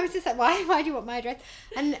I was just like, why do you want my address?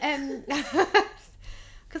 And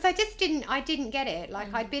because I didn't get it.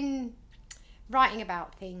 Like I'd been writing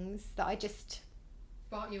about things that I just.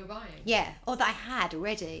 But you were buying. Yeah, or that I had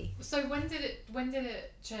already. So when did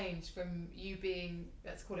it change from you being,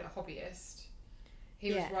 let's call it a hobbyist?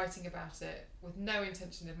 He was writing about it with no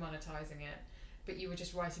intention of monetizing it, but you were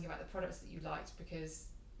just writing about the products that you liked because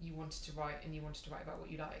you wanted to write, and you wanted to write about what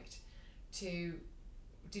you liked.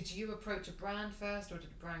 Did you approach a brand first, or did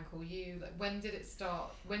a brand call you? Like, when did it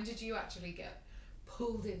start? When did you actually get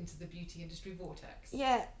pulled into the beauty industry vortex?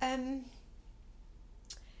 Yeah.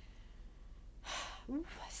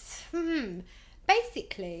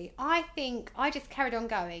 Basically, I think I just carried on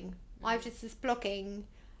going. I just was blogging.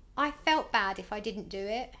 I felt bad if I didn't do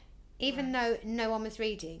it, even though no one was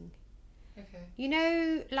reading. Okay. You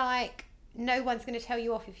know, like, no one's going to tell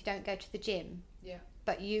you off if you don't go to the gym. Yeah.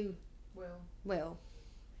 But you will.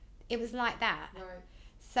 It was like that. Right.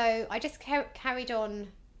 So I just carried on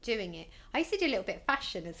doing it. I used to do a little bit of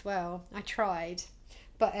fashion as well. I tried,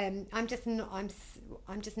 but I'm just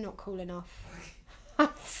not cool enough. I'm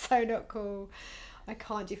so not cool. I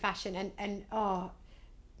can't do fashion, and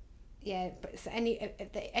yeah. But so any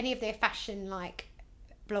of the fashion like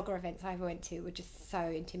blogger events I ever went to were just so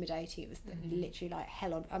intimidating. It was literally like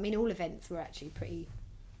hell on. I mean, all events were actually pretty.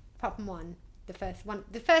 Apart from one, the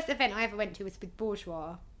first event I ever went to was with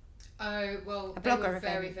Bourjois. Oh, well, they were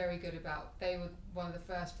very, very good about. They were one of the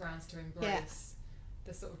first brands to embrace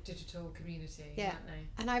the sort of digital community, weren't they?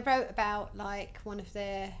 And I wrote about like one of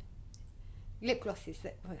their lip glosses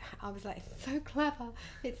that I was like, so clever.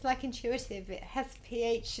 It's like intuitive. It has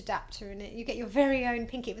pH adapter in it. You get your very own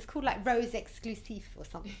pink. It was called like Rose Exclusive or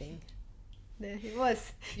something. It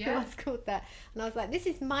was called that. And I was like, this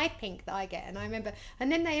is my pink that I get. And I remember,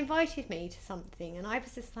 and then they invited me to something and I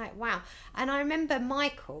was just like, wow. And I remember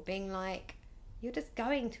Michael being like, you're just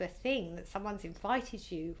going to a thing that someone's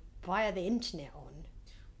invited you via the internet on.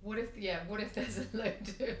 What if there's a load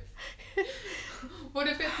of what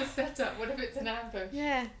if it's a setup, what if it's an ambush?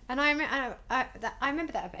 Yeah. And I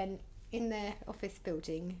remember that event in their office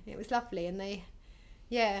building. It was lovely. And they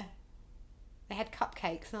had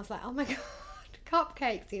cupcakes and I was like, oh my god,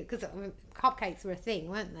 cupcakes, because cupcakes were a thing,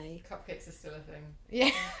 weren't they? Cupcakes are still a thing. Yeah.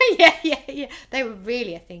 Yeah. They were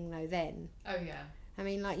really a thing though then. Oh yeah. I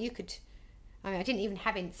mean, like I didn't even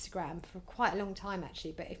have Instagram for quite a long time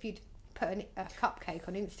actually, but if you'd put a cupcake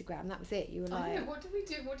on Instagram, that was it. You were like, I know, what did we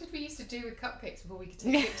do? What did we used to do with cupcakes before we could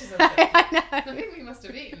take pictures of them? I know. I think we must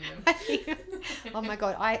have eaten them. Oh my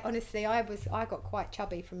god, I got quite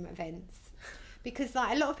chubby from events because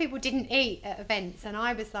like a lot of people didn't eat at events, and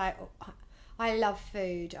I was like, oh, I love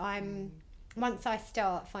food. Once I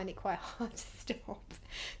start, find it quite hard to stop.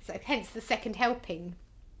 So hence the second helping.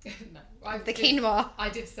 No, the quinoa. I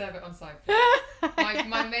did serve it on side plates.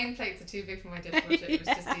 my main plates are too big for my dishwasher. It was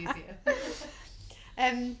just easier.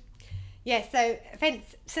 So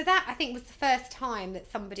events. So that I think was the first time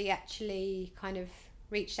that somebody actually kind of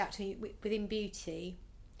reached out to me within beauty.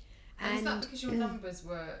 And is that because your numbers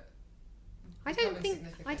were? I don't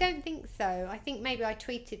think so. I think maybe I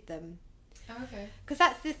tweeted them. Oh, okay. Because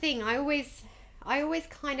that's the thing. I always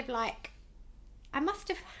kind of like. I must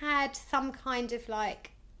have had some kind of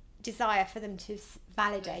like desire for them to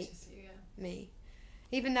validate me,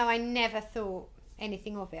 even though I never thought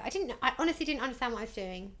anything of it. I honestly didn't understand what I was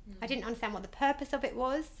doing. I didn't understand what the purpose of it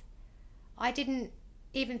was. I didn't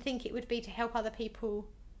even think it would be to help other people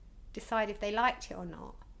decide if they liked it or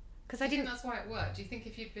not. Because I didn't. Think that's why it worked. Do you think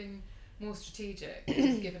if you'd been more strategic,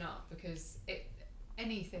 you'd given up? Because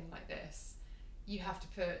anything like this, you have to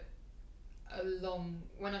put a long.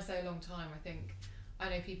 When I say a long time, I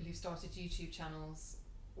know people who've started YouTube channels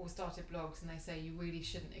or started blogs, and they say you really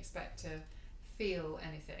shouldn't expect to feel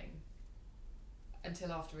anything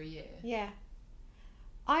until after a year. Yeah.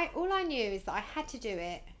 All I knew is that I had to do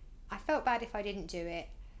it. I felt bad if I didn't do it.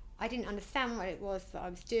 I didn't understand what it was that I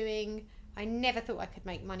was doing. I never thought I could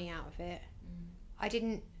make money out of it. I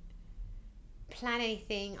didn't plan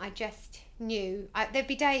anything. I just knew. There'd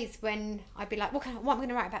be days when I'd be like, what am I going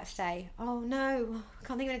to write about today? Oh no, I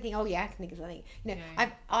can't think of anything. Oh yeah, I can think of something. You know, yeah.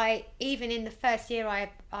 I even in the first year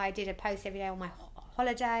I did a post every day on my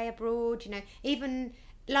holiday abroad. You know, even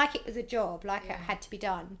like it was a job, like it had to be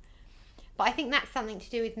done. But I think that's something to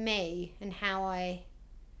do with me and how I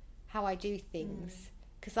do things.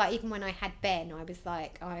 Because like even when I had Ben, I was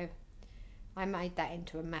like I made that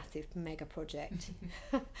into a massive mega project,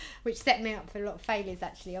 which set me up for a lot of failures.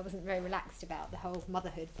 Actually, I wasn't very relaxed about the whole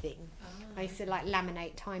motherhood thing. I used to like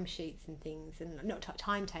laminate timesheets and things, and not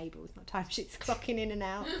timetables, not timesheets, clocking in and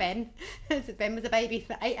out. Ben was a baby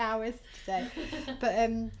for 8 hours today, but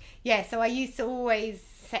so I used to always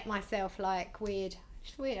set myself like weird.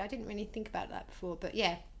 It's weird. I didn't really think about that before, but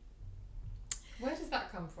yeah. Where does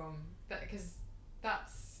that come from? Because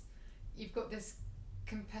you've got this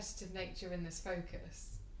competitive nature in this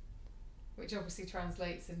focus, which obviously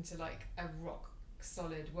translates into like a rock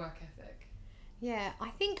solid work ethic. Yeah, I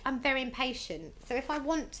think I'm very impatient. So if I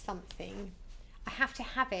want something, I have to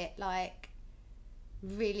have it like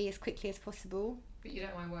really as quickly as possible. But you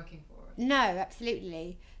don't mind working for it. No,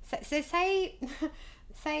 absolutely. So say,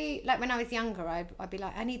 say like when I was younger, I'd be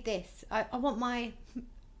like, I need this. I want my,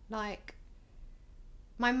 like,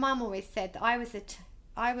 my mum always said that I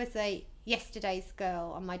was a yesterday's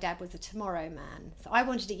girl and my dad was a tomorrow man. So I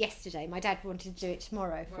wanted it yesterday. My dad wanted to do it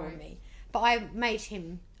tomorrow for me. But I made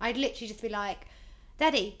him, I'd literally just be like,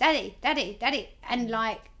 Daddy, Daddy, Daddy, Daddy. And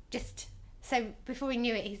like, just, so before we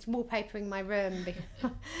knew it, he's wallpapering my room.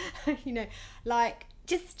 You know, like,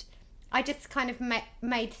 just, I just kind of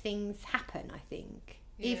made things happen, I think.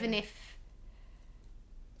 Yeah. Even if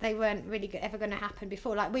they weren't really ever going to happen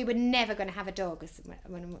before. Like, we were never going to have a dog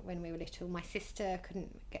when we were little. My sister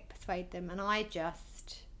couldn't persuade them, and I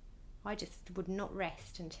just would not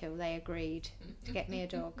rest until they agreed to get me a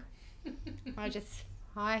dog.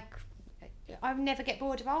 I never get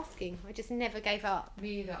bored of asking. I just never gave up.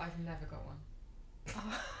 Me either. I've never got one.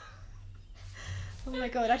 Oh my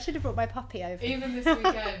God, I should have brought my puppy over. Even this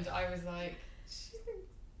weekend, I was like,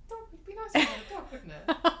 it'd be nice to have a dog, wouldn't it?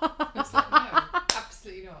 I was like, no,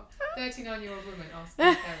 absolutely not. 39-year-old woman asking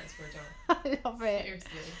her parents for a dog. I love it.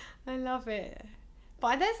 Seriously. I love it.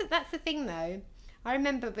 But that's the thing though. I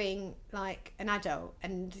remember being like an adult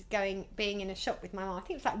and being in a shop with my mum. I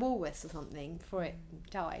think it was like Woolworths or something before it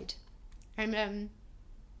died. And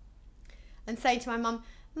saying to my mum,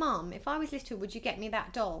 Mum, if I was little, would you get me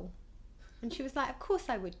that doll? And she was like, of course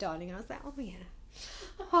I would, darling. And I was like, oh yeah.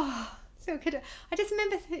 Oh, so good. I just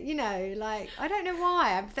remember, you know, like, I don't know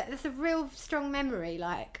why. That's a real strong memory.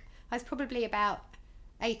 Like, I was probably about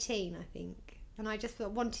 18, I think. And I just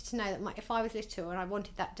wanted to know that if I was little and I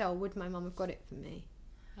wanted that doll, would my mum have got it for me?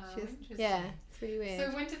 Interesting. Yeah, it's really weird. So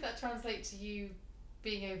when did that translate to you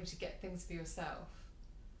being able to get things for yourself?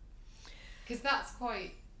 Because that's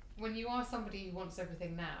quite... When you are somebody who wants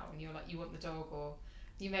everything now, and you're like, you want the dog, or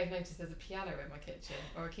you may have noticed there's a piano in my kitchen,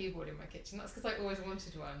 or a keyboard in my kitchen. That's because I always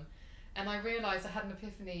wanted one. And I realised I had an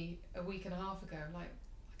epiphany a week and a half ago. I'm like,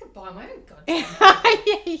 I could buy my own goddamn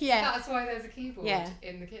keyboard. Yeah. So that's why there's a keyboard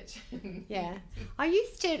in the kitchen. Yeah. I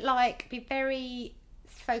used to like be very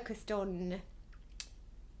focused on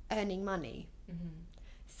earning money. Mm-hmm.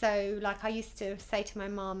 So like I used to say to my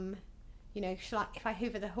mum, you know, if I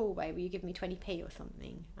hoover the hallway, will you give me 20p or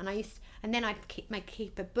something? And then I'd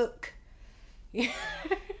keep a book,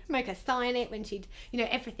 make her sign it when she'd, you know,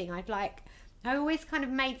 everything. I always kind of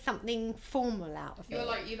made something formal out of it.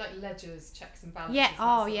 You like ledgers, checks and balances.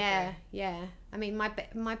 Yeah. Yeah. I mean, my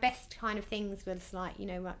best kind of things was like, you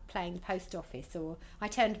know, like playing the post office, or I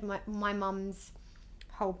turned my mum's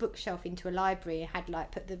whole bookshelf into a library. I had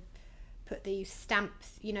like put the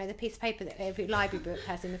stamps, you know, the piece of paper that every library book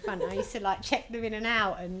has in the front. I used to like check them in and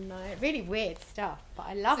out, and like really weird stuff. But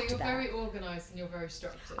I loved that. So you're very organised and you're very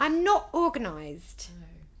structured. I'm not organised. No.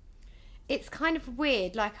 It's kind of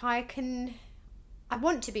weird. Like I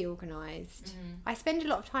want to be organised. Mm-hmm. I spend a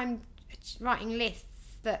lot of time writing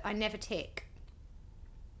lists that I never tick,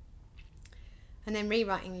 and then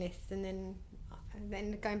rewriting lists, and then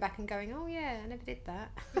going back and going, oh yeah, I never did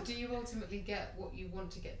that. But do you ultimately get what you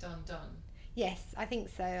want to get done? Yes, I think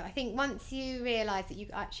so. I think once you realise that you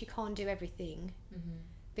actually can't do everything, mm-hmm.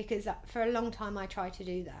 because for a long time I tried to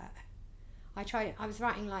do that. I was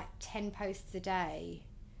writing like 10 posts a day,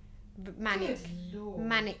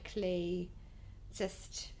 manically,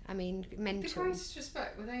 just, I mean, mental. The greatest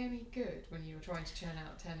respect, were they any good when you were trying to churn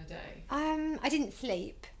out 10 a day? I didn't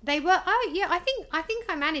sleep. They were, I think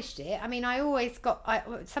I managed it. I mean, I always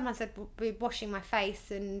sometimes I'd be washing my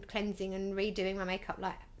face and cleansing and redoing my makeup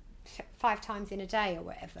like 5 times in a day or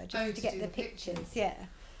whatever, just to get the pictures. Yeah.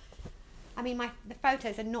 I mean, the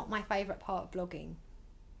photos are not my favourite part of blogging,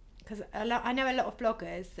 because I know a lot of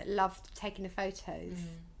bloggers that love taking the photos.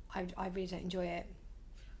 I really don't enjoy it.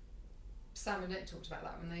 Sam and Nick talked about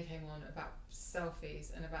that when they came on, about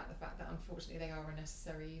selfies and about the fact that unfortunately they are a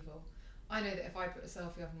necessary evil. I know that if I put a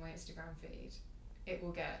selfie up on my Instagram feed, it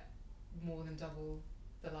will get more than double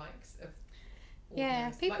the likes of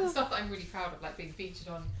people, like the stuff that I'm really proud of, like being featured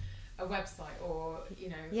on a website, or, you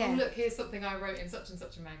know, oh look, here's something I wrote in such and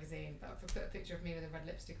such a magazine, but I put a picture of me with a red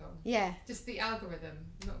lipstick on. Yeah. Just the algorithm,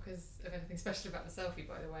 not because of anything special about the selfie,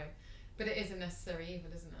 by the way, but it is a necessary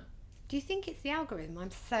evil, isn't it? Do you think it's the algorithm?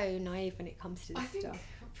 I'm so naive when it comes to this stuff.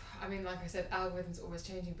 I mean, like I said, algorithms are always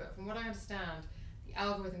changing, but from what I understand, the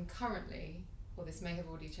algorithm currently, or this may have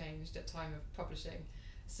already changed at time of publishing,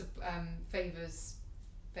 favours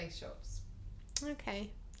face shots.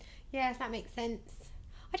 Okay. Yeah, that makes sense.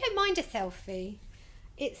 I don't mind a selfie.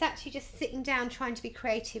 It's actually just sitting down trying to be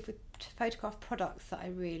creative to photograph products that I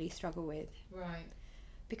really struggle with. Right.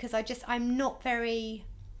 Because I'm not very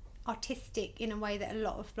artistic in a way that a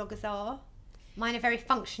lot of bloggers are. Mine are very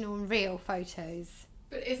functional and real photos.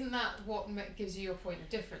 But isn't that what gives you your point of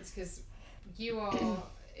difference? Because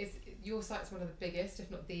your site's one of the biggest,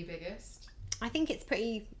 if not the biggest. I think it's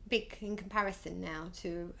pretty big in comparison now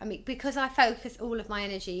to, I mean, because I focus all of my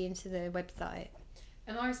energy into the website.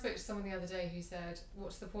 And I spoke to someone the other day who said,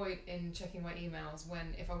 what's the point in checking my emails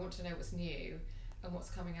when if I want to know what's new and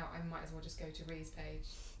what's coming out, I might as well just go to Ree's page.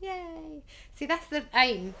 Yay. See, that's the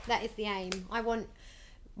aim. That is the aim.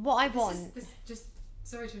 Just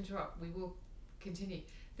sorry to interrupt, we will continue.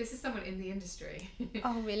 This is someone in the industry.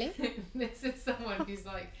 Oh, really? This is someone who's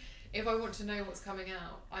like, if I want to know what's coming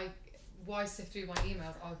out, why sift through my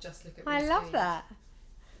emails? I'll just look at Ree's I love page. that.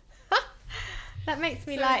 That makes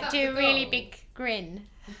me So do a really goal? big grin.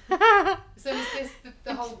 So is this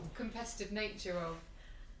the whole competitive nature of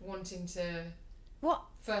wanting to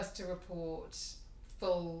first to report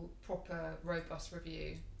full, proper, robust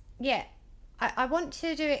review? Yeah, I want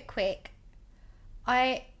to do it quick.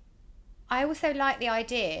 I also like the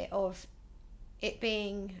idea of it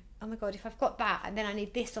being, oh my god, if I've got that and then I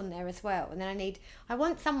need this on there as well, and then I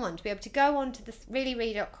want someone to be able to go onto this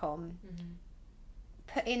reallyre.com,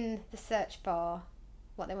 put in the search bar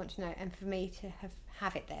what they want to know, and for me to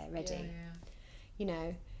have it there ready. Yeah. You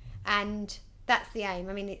know, and that's the aim.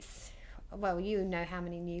 I mean, you know how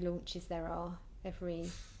many new launches there are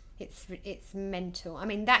it's mental. I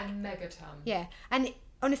mean, that a megaton. Yeah, and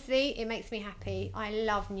honestly, it makes me happy. I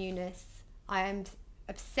love newness. I am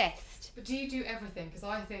obsessed. But do you do everything? Because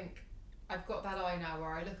I think I've got that eye now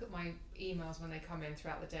where I look at my emails when they come in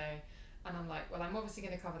throughout the day, and I'm like, well, I'm obviously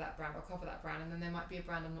going to cover that brand. I'll cover that brand, and then there might be a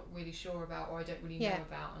brand I'm not really sure about or I don't really know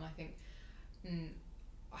about, and I think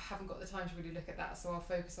I haven't got the time to really look at that, so I'll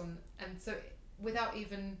focus on. And so without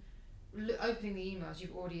even opening the emails,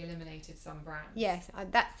 you've already eliminated some brands. Yes,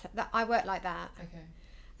 I work like that. Okay.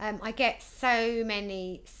 I get so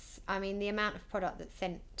many. I mean, the amount of product that's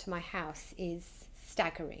sent to my house is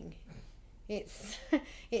staggering. It's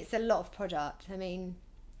a lot of product. I mean,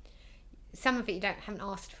 some of it you haven't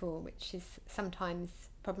asked for, which is sometimes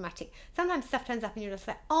problematic. Sometimes stuff turns up and you're just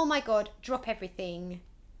like, oh my god, drop everything.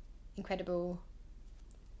 Incredible.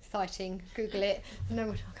 Exciting. Google it.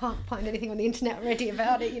 No, I can't find anything on the internet already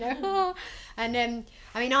about it, you know. And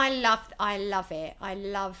I mean, I love it. I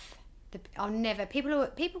love I'll never.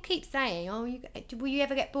 People keep saying, "Oh, will you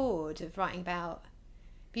ever get bored of writing about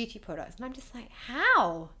beauty products?" And I'm just like,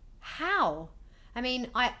 how? I mean,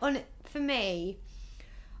 for me,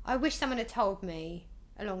 I wish someone had told me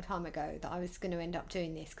a long time ago that I was going to end up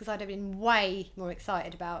doing this, because I'd have been way more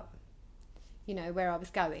excited about, you know, where I was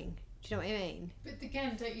going. Do you know what I mean? But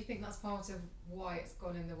again, don't you think that's part of why it's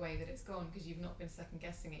gone in the way that it's gone? Because you've not been second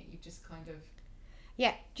guessing it. You've just kind of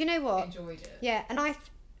do you know what? Enjoyed it. Yeah, and I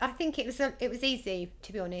think it was easy,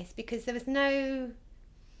 to be honest, because there's nobody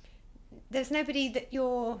that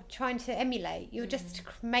you're trying to emulate. You're just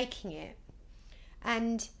making it,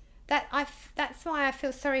 and that's why I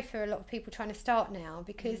feel sorry for a lot of people trying to start now,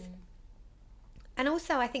 because. And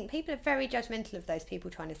also, I think people are very judgmental of those people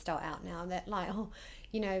trying to start out now. They're like, oh,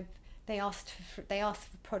 you know, they asked for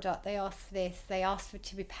product, they asked for this, they asked for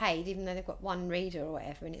to be paid, even though they've got one reader or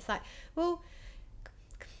whatever. And it's like, well,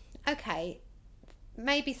 okay,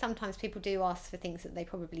 maybe sometimes people do ask for things that they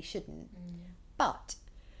probably shouldn't. But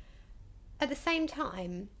at the same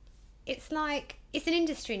time, it's like, it's an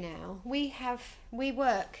industry now. We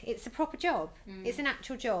work. It's a proper job. It's an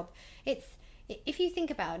actual job. If you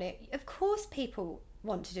think about it, of course people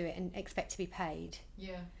want to do it and expect to be paid.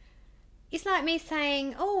 Yeah. It's like me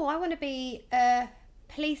saying, oh, I want to be a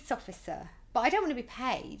police officer, but I don't want to be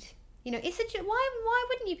paid. You know, why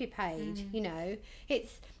wouldn't you be paid? You know,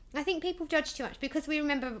 I think people judge too much, because we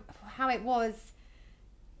remember how it was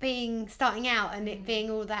starting out and it being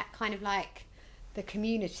all that kind of like the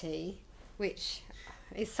community, which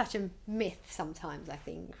is such a myth sometimes, I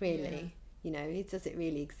think, really. You know, does it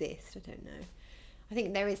really exist? I don't know. I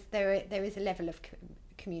think there is a level of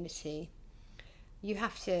community. You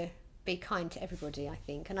have to be kind to everybody, I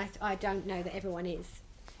think, and I don't know that everyone is.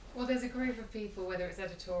 Well, there's a group of people, whether it's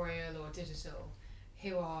editorial or digital,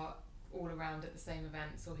 who are all around at the same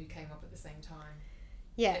events or who came up at the same time.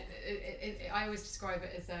 Yeah. I always describe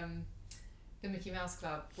it as the Mickey Mouse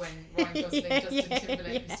Club, when Ryan Gosling, Justin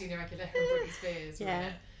Timberlake, Christina Aguilera and Britney Spears were in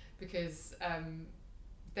it, because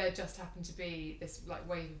there just happened to be this like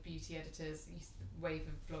wave of beauty editors, wave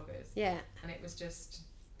of bloggers, and it was just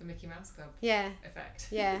the Mickey Mouse Club effect.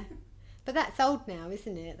 But that's old now,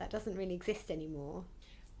 isn't it? That doesn't really exist anymore.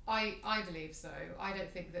 I believe so. I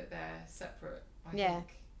don't think that they're separate. I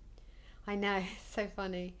think I know, it's so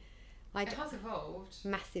funny. It has evolved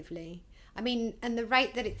massively. I mean, and the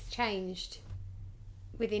rate that it's changed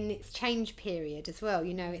within its change period as well,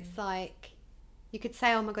 you know, it's like You could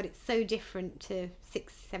say, oh my God, it's so different to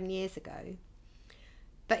 6-7 years ago.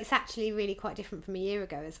 But it's actually really quite different from a year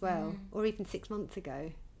ago as well, or even 6 months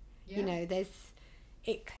ago. Yeah. You know,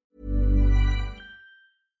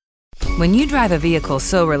 When you drive a vehicle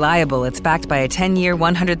so reliable it's backed by a 10-year,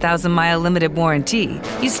 100,000-mile limited warranty,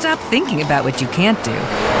 you stop thinking about what you can't do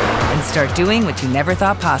and start doing what you never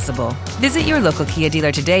thought possible. Visit your local Kia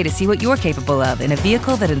dealer today to see what you're capable of in a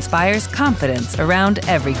vehicle that inspires confidence around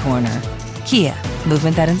every corner. Kia,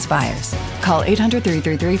 movement that inspires. Call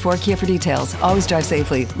 800-333-4KIA for details. Always drive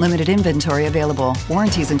safely. Limited inventory available.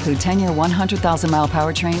 Warranties include 10-year 100,000-mile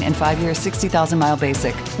powertrain and 5-year 60,000-mile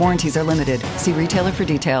basic. Warranties are limited. See retailer for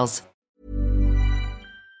details.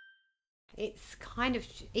 It's kind of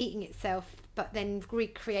eating itself, but then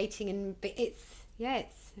recreating, and it's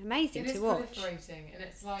amazing to watch. It is proliferating, and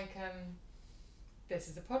it's like this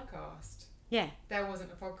is a podcast. Yeah. There wasn't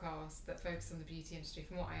a podcast that focused on the beauty industry,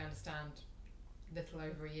 from what I understand, little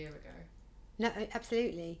over a year ago. No,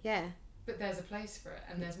 absolutely, yeah. But there's a place for it,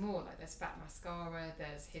 and there's more. Like there's fat mascara,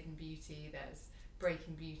 there's hidden beauty, there's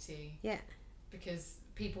breaking beauty. Yeah. Because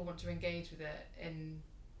people want to engage with it in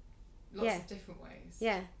lots of different ways.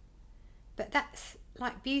 Yeah. But that's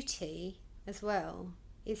like beauty as well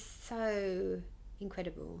is so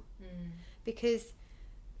incredible because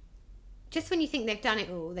just when you think they've done it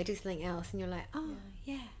all, they do something else, and you're like, oh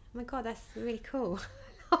yeah, oh my God, that's really cool.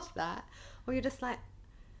 I love that. Or you're just like,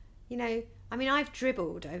 you know, I mean, I've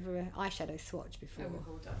dribbled over an eyeshadow swatch before. Oh, we've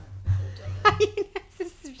all done it.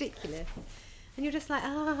 This is ridiculous. And you're just like,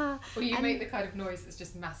 ah. Or you make the kind of noise that's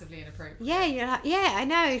just massively inappropriate. Yeah, you're like, yeah, I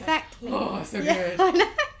know, exactly. Oh, so good.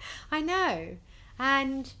 I know.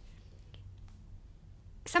 And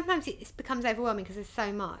sometimes it becomes overwhelming because there's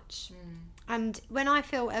so much. And when I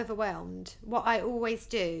feel overwhelmed, what I always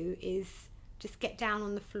do is just get down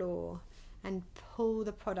on the floor and pull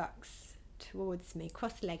the products towards me,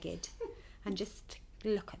 cross-legged, and just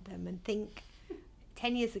look at them and think,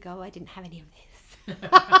 10 years ago I didn't have any of this.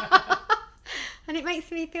 And it makes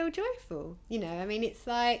me feel joyful, you know. I mean, it's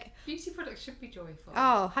like beauty products should be joyful.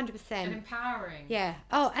 Oh, 100%. And empowering. Yeah.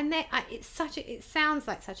 Oh, and it sounds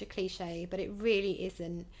like such a cliche, but it really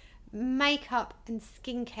isn't. Makeup and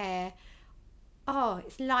skincare, oh,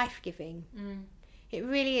 it's life-giving. It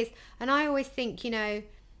really is. And I always think, you know,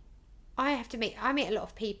 I meet a lot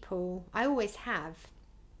of people. I always have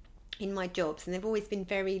in my jobs, and they've always been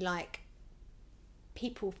very like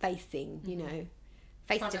people-facing, you know.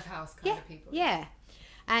 Front of house kind of people. Yeah.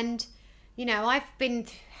 And, you know, I've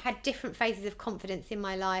had different phases of confidence in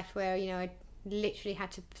my life where, you know, I literally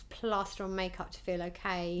had to plaster on makeup to feel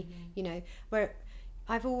okay, you know, where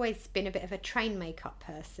I've always been a bit of a trained makeup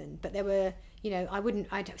person, but there were, you know,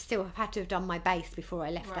 I'd still have had to have done my base before I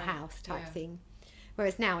left the house type thing.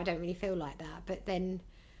 Whereas now I don't really feel like that. But then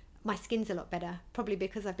my skin's a lot better, probably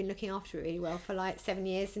because I've been looking after it really well for like 7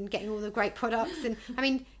 years and getting all the great products. And I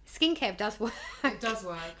mean, skincare does work. It does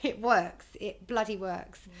work. It works. It bloody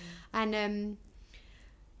works. And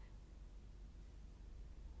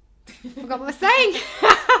forgot what I was saying.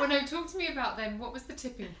 Well, no, talk to me about then, what was the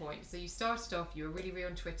tipping point? So you started off, you were really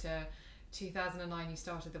on Twitter, 2009 you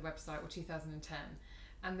started the website, or 2010,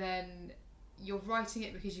 and then you're writing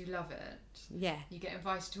it because you love it. Yeah. You get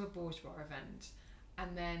invited to a bourgeois event,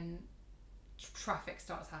 and then traffic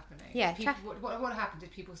starts happening. Yeah. What happened?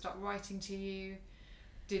 Did people start writing to you?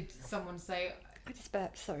 Did someone say... I just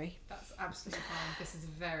burped, sorry. That's absolutely fine. This is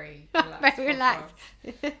very relaxed. Very relaxed.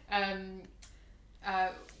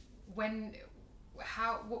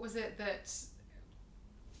 What was it that...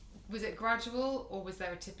 Was it gradual, or was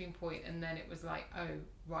there a tipping point and then it was like, oh,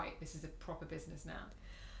 right, this is a proper business now?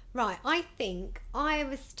 Right, I think I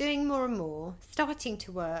was doing more and more, starting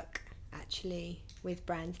to work actually with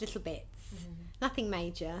brands, little bits, nothing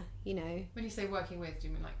major, you know. When you say working with, do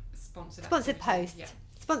you mean like sponsored posts? Yeah.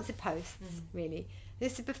 Sponsored posts, really.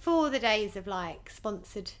 This is before the days of like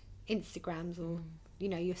sponsored Instagrams or you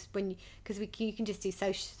know, you can just do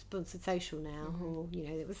sponsored social now, or you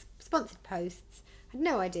know, it was sponsored posts. I had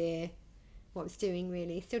no idea what I was doing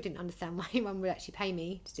really. Still didn't understand why anyone would actually pay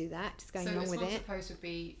me to do that. Just going along with it. So a sponsored post would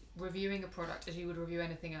be reviewing a product as you would review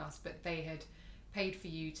anything else, but they had paid for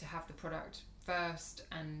you to have the product first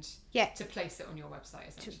and to place it on your website,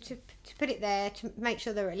 essentially. To put it there, to make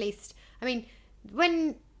sure they're at least... I mean,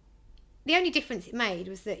 when... The only difference it made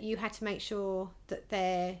was that you had to make sure that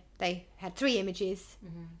they had 3 images,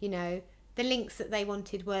 you know, the links that they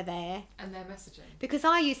wanted were there. And their messaging. Because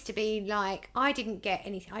I used to be like, I didn't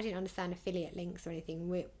understand affiliate links or anything.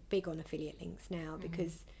 We're big on affiliate links now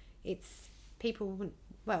because it's people...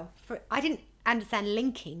 I didn't understand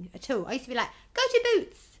linking at all. I used to be like, go to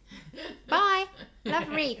Boots. Bye. Love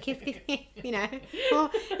Ree. Kiss, kiss, you know. Or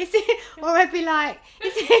I'd be like,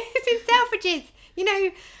 it's in Selfridges. You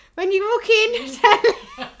know, when you walk in.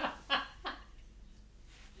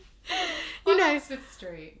 You know. Oxford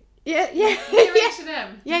Street. Yeah. Near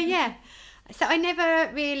H&M. Yeah. So I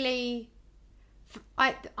never really...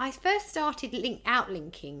 I first started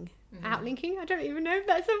outlinking. Outlinking? I don't even know if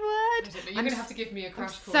that's a word. You're going to have to give me a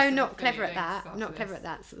crash course. So not clever at that. I'm not clever at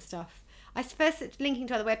that sort of stuff. I first started linking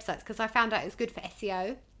to other websites because I found out it was good for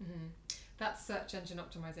SEO. That's search engine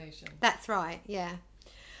optimization. That's right, yeah.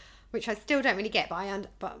 Which I still don't really get,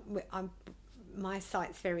 but my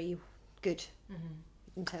site's very good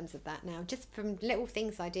in terms of that now. Just from little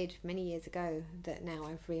things I did many years ago that now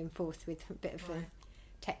I've reinforced with a bit of a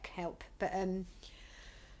tech help. But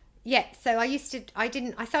yeah, so I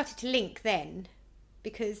started to link then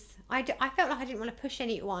because I felt like I didn't want to push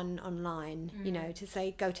anyone online, you know, to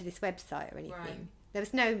say go to this website or anything. Right. There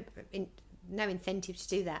was no incentive to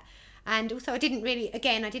do that. And also I didn't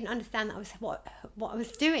understand that what I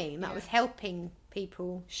was doing, that I was helping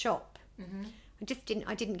people shop.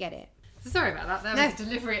 I didn't get it. So sorry about that. There was a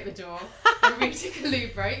delivery at the door. And we took a loo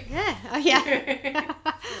break. Yeah. Oh, yeah.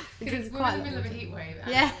 Because we're in the middle of a heat wave.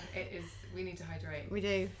 And we need to hydrate. We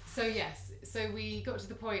do. So yes. So we got to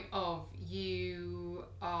the point of you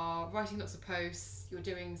are writing lots of posts. You're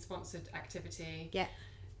doing sponsored activity. Yeah.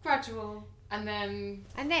 Gradual. And then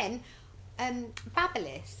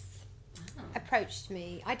Babyliss approached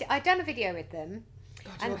me. I'd done a video with them.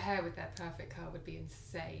 God, your hair with that perfect curl would be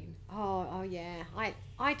insane. Oh yeah.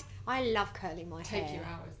 I love curling my hair. Take you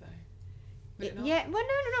hours though. Yeah. Well,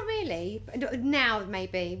 no, not really. Now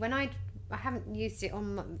maybe when I haven't used it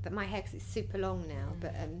on my hair because it's super long now,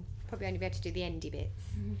 but probably only be able to do the endy bits.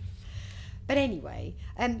 But anyway,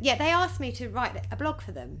 they asked me to write a blog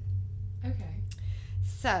for them. Okay.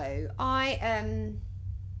 So I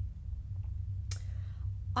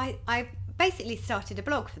basically started a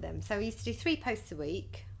blog for them. So I used to do 3 posts a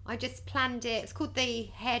week. I just planned it. It's called the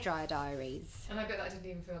Hairdryer Diaries. And I bet that didn't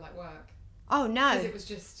even feel like work. Oh no! Because it was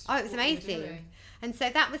just. Oh, it was amazing. And so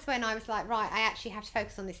that was when I was like, right, I actually have to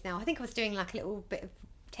focus on this now. I think I was doing like a little bit of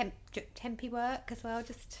tempy work as well,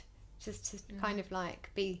 just to kind of like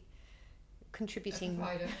be contributing.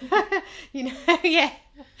 You know, yeah.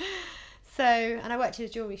 So, and I worked in a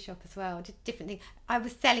jewellery shop as well. Did different things. I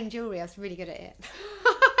was selling jewellery. I was really good at it.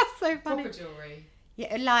 So funny. Proper jewellery.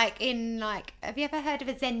 Yeah, have you ever heard of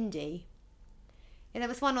a Zendi? Yeah, there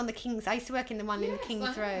was one on the King's. I used to work in the one in the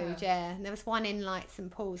King's Road. Yeah, and there was one in like St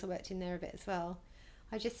Paul's. I worked in there a bit as well.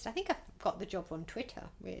 I think I got the job on Twitter,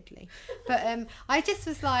 weirdly. But I just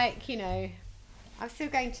was like, you know, I was still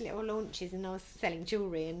going to little launches and I was selling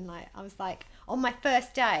jewellery, and like I was like, on my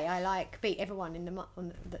first day, I like beat everyone in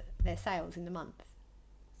their sales in the month.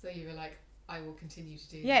 So you were like, I will continue to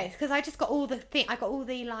do. Yeah, because I just got all the like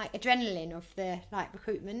adrenaline of the like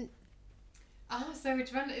recruitment. So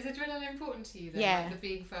is adrenaline important to you then? Yeah. Like the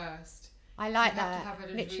being first. I like you that. Have to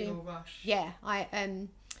have an adrenal rush. Yeah,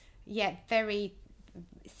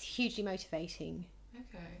 it's hugely motivating.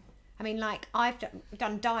 Okay. I mean, like I've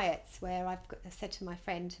done diets where I said to my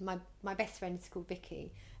friend, my best friend is called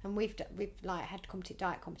Vicky, and we've like had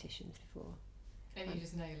diet competitions before. And you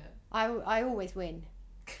just nail it. I always win.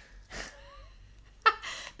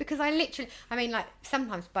 Because I mean, like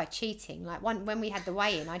sometimes by cheating, like when we had the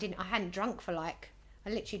weigh-in, I hadn't drunk for I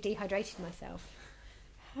literally dehydrated myself.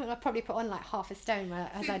 And I probably put on like half a stone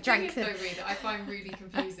as I drank. The thing is, though, that I find really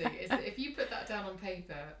confusing is that if you put that down on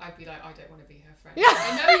paper, I'd be like, I don't want to be her friend.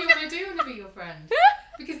 I know you want to be your friend,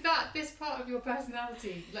 because this part of your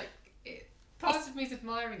personality, like part of me is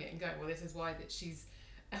admiring it and going, well, this is why that she's,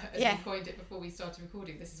 as we coined it before we started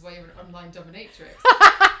recording, this is why you're an online dominatrix.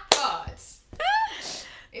 But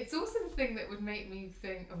it's also the thing that would make me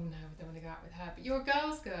think, oh no, I don't want to go out with her. But you're a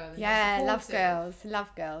girl's girl. Yeah, love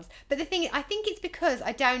girls. But the thing, I think it's because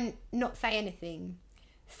I don't not say anything.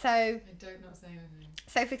 So I don't not say anything.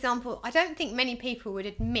 So, for example, I don't think many people would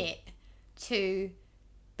admit to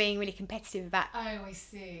being really competitive about. Oh, I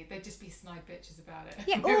see. They'd just be snide bitches about it.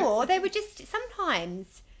 Yeah, or they would just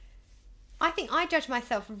sometimes. I think I judge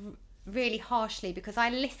myself really harshly because I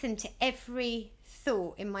listen to every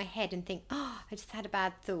thought in my head and think, oh, I just had a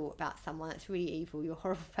bad thought about someone, that's really evil, you're a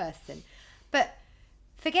horrible person. But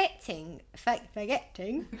forgetting that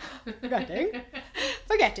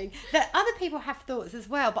other people have thoughts as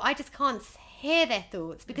well, but I just can't hear their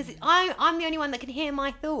thoughts because I'm the only one that can hear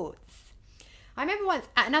my thoughts. I remember once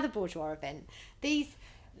at another bourgeois event, these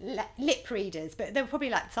lip readers, but they were probably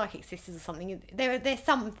like psychic sisters or something. They're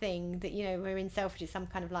something that, you know, we're in Selfridges, some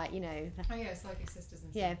kind of like, you know. Oh yeah, psychic sisters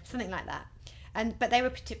and stuff. Yeah, something like that. but they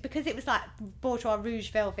were because it was like Bourjois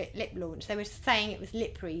Rouge Velvet lip launch. They were saying it was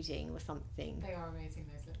lip reading or something. They are amazing,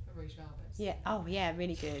 those Rouge Velvets. Yeah. Oh yeah,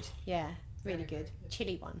 really good. Yeah, really Very, good. very good.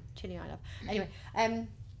 Chili one. Chili I love. Anyway,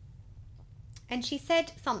 and she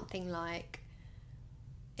said something like,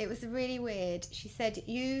 it was really weird. She said,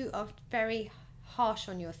 you are very harsh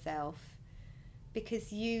on yourself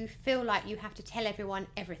because you feel like you have to tell everyone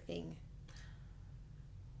everything.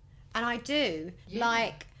 And I do. Yeah.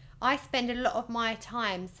 Like, I spend a lot of my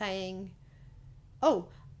time saying, oh,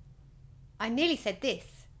 I nearly said this,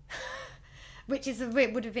 which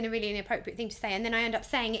would have been a really inappropriate thing to say. And then I end up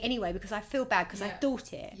saying it anyway because I feel bad because I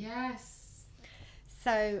thought it. Yes.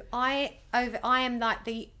 So I am like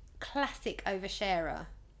the classic oversharer.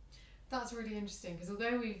 That's really interesting because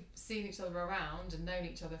although we've seen each other around and known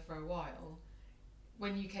each other for a while,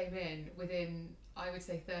 when you came in, within, I would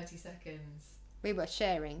say 30 seconds... We were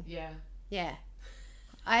sharing. Yeah. Yeah.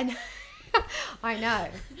 I know. I know.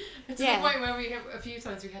 To the point where a few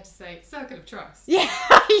times we had to say, circle of trust. Yeah.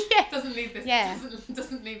 Yeah. Doesn't leave this, Yeah.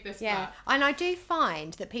 doesn't leave this Yeah. flat. And I do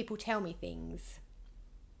find that people tell me things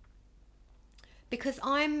because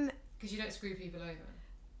Because you don't screw people over.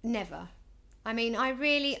 Never. I mean, I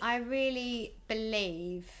really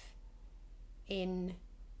believe in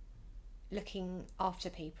looking after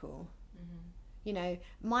people. Mm-hmm. You know,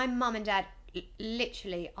 my mum and dad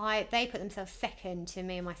literally, they put themselves second to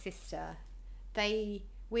me and my sister. We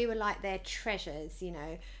were like their treasures, you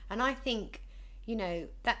know. And I think, you know,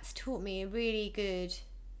 that's taught me a really good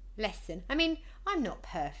lesson. I mean, I'm not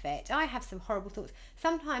perfect. I have some horrible thoughts.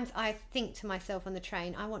 Sometimes I think to myself on the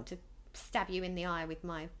train, I want to stab you in the eye with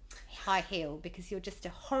my high heel because you're just a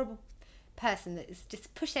horrible person that has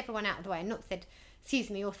just pushed everyone out of the way and not said excuse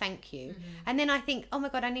me or thank you. Mm-hmm. And then I think, oh my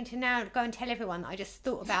God, I need to now go and tell everyone that I just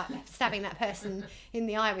thought about stabbing that person in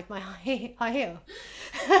the eye with my high heel.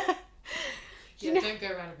 Yeah, don't go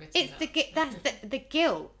around admitting it's that's the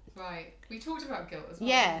guilt. Right. We talked about guilt as well,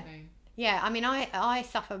 Yeah. didn't we? Yeah, I mean, I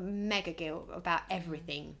suffer mega guilt about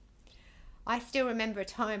everything. I still remember a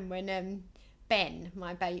time when Ben,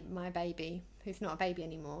 my baby, who's not a baby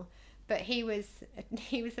anymore, but he was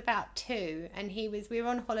about 2, and we were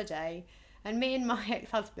on holiday, and me and my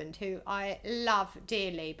ex-husband, who I love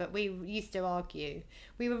dearly, but we used to argue.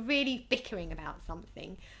 We were really bickering about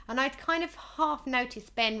something, and I'd kind of half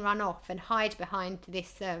noticed Ben run off and hide behind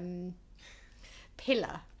this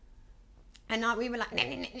pillar. And we were like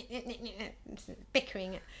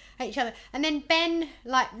bickering at each other. And then Ben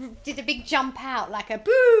like did a big jump out, like a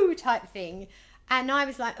boo type thing. And I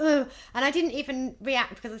was like, oh. And I didn't even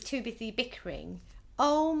react because I was too busy bickering.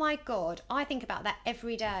 Oh my God. I think about that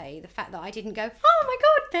every day. The fact that I didn't go, oh my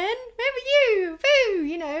God, Ben, where were you? Boo,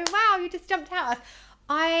 you know, wow, you just jumped out.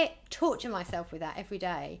 I torture myself with that every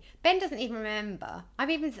day. Ben doesn't even remember. I've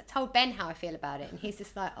even told Ben how I feel about it. And he's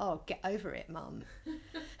just like, oh, get over it, Mum.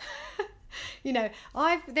 You know,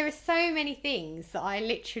 there are so many things that I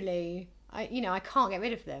can't get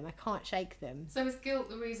rid of them. I can't shake them. So is guilt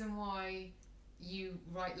the reason why you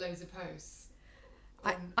write loads of posts?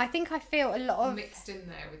 I think I feel a lot of... Mixed in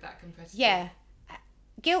there with that competitive... Yeah.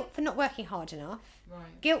 Guilt for not working hard enough.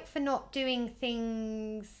 Right. Guilt for not doing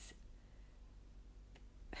things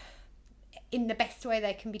in the best way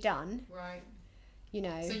they can be done. Right. You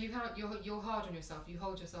know. So you're hard on yourself. You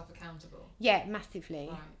hold yourself accountable. Yeah, massively.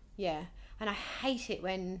 Right. Yeah, and I hate it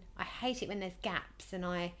when there's gaps,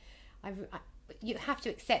 and you have to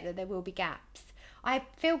accept that there will be gaps. I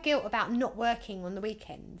feel guilt about not working on the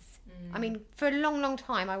weekends. I mean, for a long, long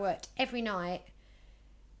time, I worked every night,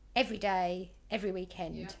 every day, every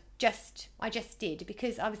weekend. Yeah. I just did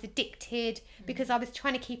because I was addicted, because I was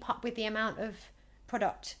trying to keep up with the amount of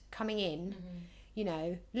product coming in. You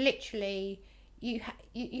know, literally, you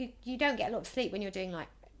don't get a lot of sleep when you're doing like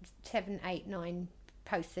 7, 8, 9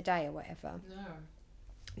 posts a day or whatever. No.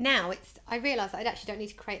 Now I realise I actually don't need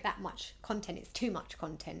to create that much content. It's too much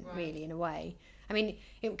content, really, in a way. I mean,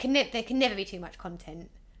 there can never be too much content.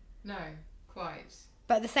 No, quite.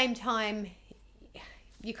 But at the same time,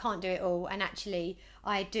 you can't do it all. And actually,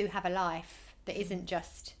 I do have a life that isn't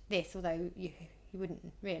just this, although you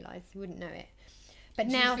wouldn't realise, you wouldn't know it. But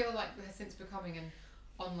do now, you feel like since becoming an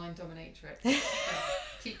online dominatrix,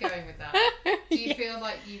 keep going with that, do you feel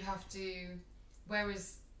like you have to,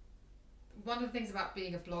 whereas one of the things about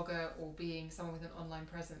being a blogger or being someone with an online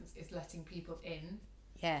presence is letting people in.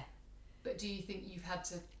 Yeah. But do you think you've had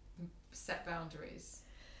to set boundaries?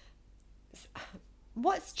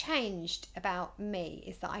 What's changed about me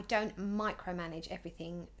is that I don't micromanage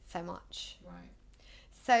everything so much. Right.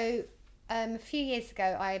 So a few years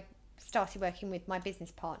ago, I started working with my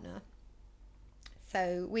business partner.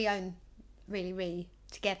 So we own Really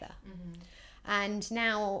together. And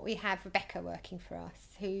now we have Rebecca working for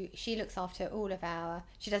us, who she looks after all of our.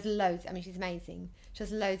 She does loads. I mean, she's amazing. She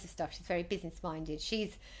does loads of stuff. She's very business minded.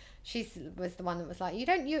 She's was the one that was like, you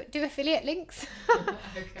do affiliate links. Okay.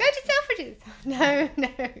 Go to Selfridges. No,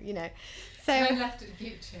 you know. So I left at the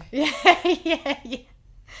future. yeah.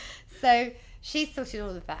 So she's sorted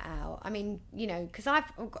all of that out. I mean, you know, because I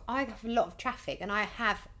have a lot of traffic, and I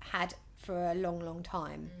have had for a long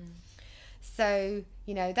time. So,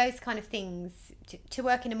 you know, those kind of things to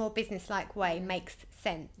work in a more business-like way makes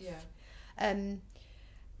sense. Yeah.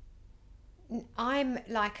 I'm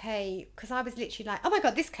like because I was literally like, oh my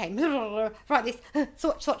God, this came, right, this,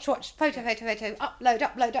 swatch, photo,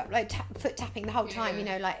 upload, foot tapping the whole time, you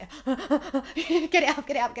know, like, get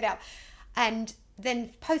it up. And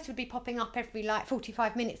then posts would be popping up every like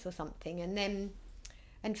 45 minutes or something.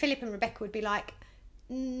 And Philip and Rebecca would be like,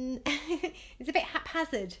 it's a bit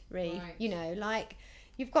haphazard, Right. you know, like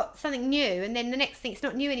you've got something new and then the next thing it's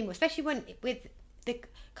not new anymore, especially when with the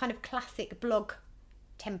kind of classic blog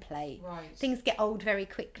template. Right. Things get old very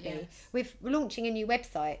quickly. Yes. We're launching a new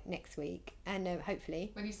website next week, and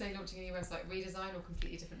hopefully. When you say launching a new website, redesign or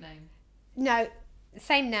completely different name? No,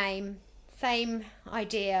 same name, same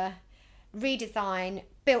idea, redesign,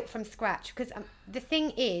 built from scratch. Because the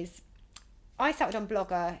thing is, I started on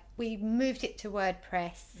Blogger, we moved it to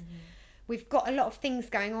WordPress. We've got a lot of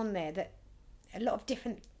things going on there, that a lot of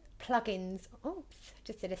different plugins. Oops,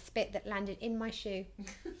 just did a spit that landed in my shoe.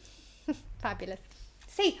 Fabulous.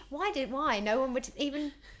 See, why? No one would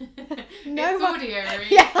even... It's audio.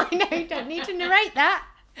 Yeah, I know, you don't need to narrate that.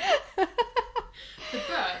 The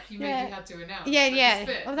burp you maybe had to announce. Yeah.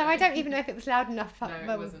 The spit, Although I don't even know if it was loud enough. No,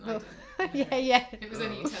 it wasn't. I don't know. Yeah. It was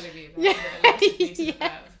only you telling me about it.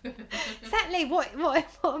 Yeah. Exactly. What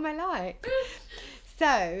am I like?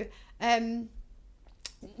 So,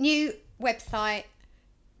 new website,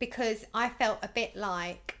 because I felt a bit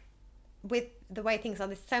like with the way things are,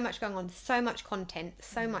 there's so much going on, so much content,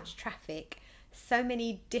 so much traffic, so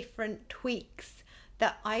many different tweaks,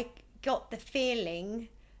 that I got the feeling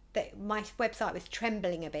that my website was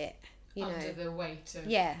trembling a bit, you know. Under the weight of...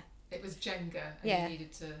 Yeah. It was Jenga and Yeah. you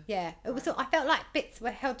needed to... Yeah. It was. I felt like bits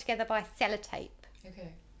were held together by sellotape.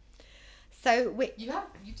 Okay. So You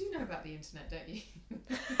do know about the internet, don't you?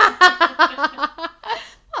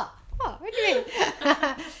 What do you mean?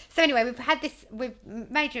 So anyway, we've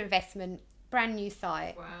major investment, brand new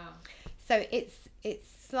site. Wow. So it's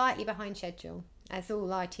slightly behind schedule, as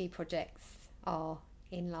all IT projects are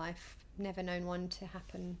in life. Never known one to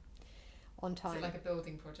happen on time. Is it like a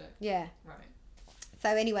building project? Yeah. Right. So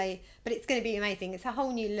anyway, but it's going to be amazing. It's a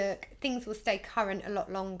whole new look. Things will stay current a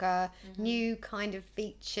lot longer. New kind of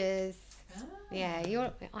features. Ah. Yeah,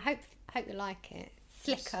 I hope you like it.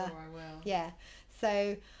 Slicker. I'm sure I will. Yeah.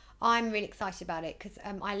 So I'm really excited about it because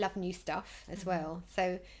I love new stuff as well.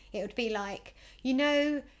 So it would be like, you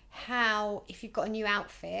know how if you've got a new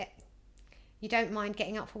outfit, you don't mind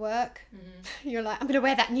getting up for work. You're like, I'm going to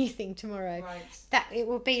wear that new thing tomorrow. Right. That it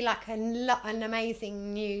will be like an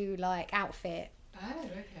amazing new like outfit. Oh,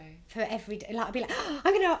 okay. For every day, like I'd be like,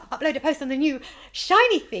 I'm going to upload a post on the new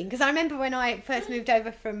shiny thing, because I remember when I first moved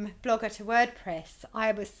over from Blogger to WordPress,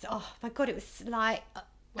 I was, oh my God, it was like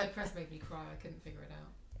WordPress made me cry. I couldn't figure it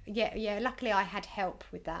out. yeah. Luckily, I had help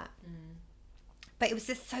with that, but it was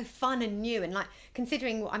just so fun and new, and like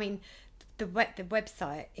considering, I mean, the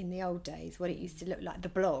website in the old days, what it used to look like, the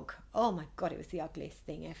blog. Oh my God, it was the ugliest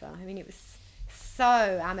thing ever. I mean, it was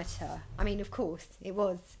so amateur. I mean, of course, it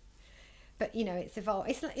was. But, you know, it's evolved.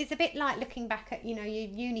 It's a bit like looking back at, you know, your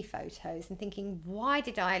uni photos and thinking, why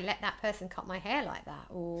did I let that person cut my hair like that?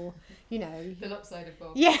 Or, you know... The lopsided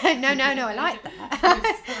bob. Yeah, no, I like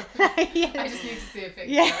that. Yeah. I just need to see a picture.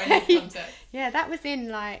 Yeah. I need context. Yeah, that was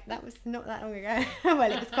not that long ago.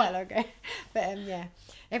 Well, it was quite long ago. But, yeah,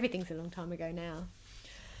 everything's a long time ago now,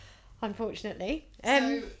 unfortunately.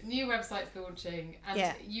 So, new websites launching. And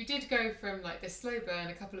Yeah. you did go from, like, this slow burn,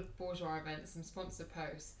 a couple of bourgeois events, some sponsored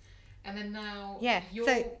posts. And then now, you're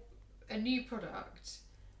a new product.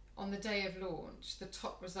 On the day of launch, the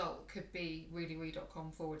top result could be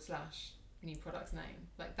reallyre.com/new product name.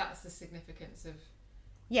 Like, that's the significance of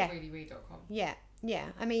reallyre.com. Yeah.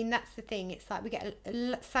 I mean, that's the thing. It's like we get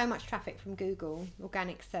so much traffic from Google,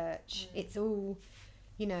 organic search. It's all,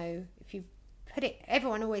 you know, if you put it,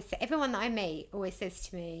 everyone that I meet always says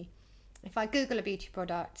to me, if I Google a beauty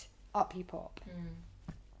product, up you pop.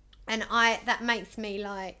 And that makes me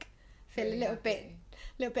like, feel Really a little happy.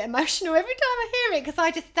 bit emotional every time I hear it, because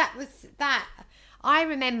I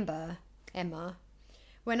remember, Emma,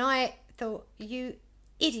 when I thought, you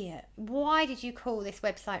idiot, why did you call this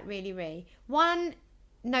website Really? One,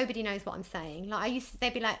 nobody knows what I'm saying. Like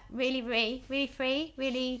they'd be like, really free,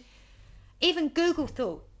 really. Even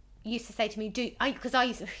Google used to say to me, because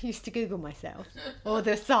I used to Google myself, or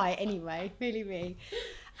the site anyway, really.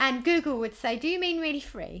 And Google would say, do you mean really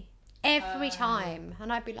free? Every time.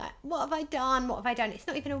 And I'd be like, what have I done? It's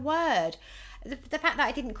not even a word. The fact that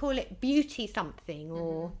I didn't call it beauty something,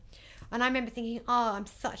 or... And I remember thinking, I'm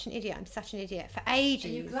such an idiot for ages.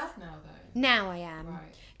 Are you glad now, though? Now I am. Right.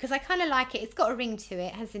 Because I kind of like it. It's got a ring to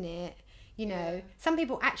it, hasn't it? You know, some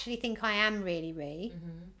people actually think I am really,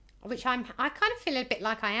 which I kind of feel a bit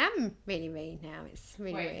like I am really now. It's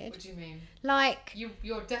really weird. What do you mean? Like...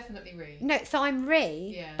 You're definitely Ree. No, so I'm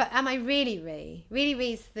Ree, but am I really Ree? Really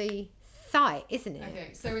Ree's the site, isn't it?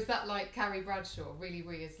 Okay, so is that like Carrie Bradshaw? Really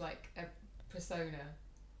Ree is like a persona?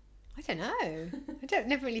 I don't know.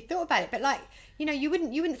 Never really thought about it. But like, you know, you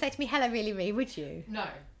wouldn't say to me, hello, really Ree, would you? No.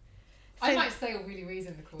 So, I might say, really Ree's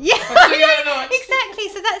in the call. Yeah, exactly.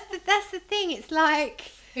 So that's the thing. It's like...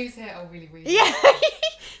 Who's here? Oh, really Ree. Yeah.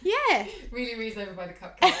 Yeah. Really Ree's over by the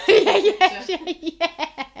cupcake.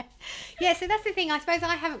 Yeah. Yeah, so that's the thing. I suppose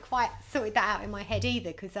I haven't quite sorted that out in my head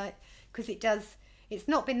either, because it's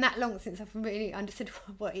not been that long since I've really understood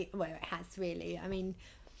what it has really. I mean,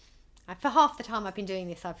 for half the time I've been doing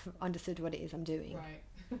this, I've understood what it is I'm doing. Right.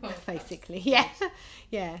 Well, basically. Yeah.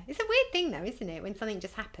 Yeah. It's a weird thing though, isn't it? When something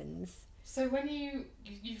just happens. So when you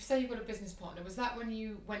say you've got a business partner, was that when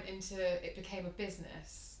you went into it became a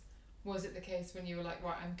business? Was it the case when you were like,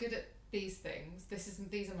 right, I'm good at these things,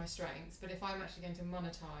 these are my strengths, but if I'm actually going to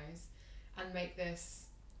monetize and make this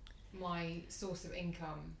my source of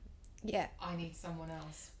income, I need someone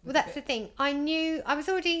else? Well, that's the thing. I knew I was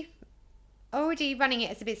already running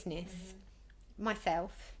it as a business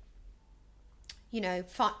myself. You know,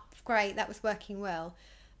 great, that was working well.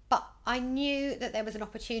 But I knew that there was an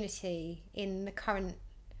opportunity in the current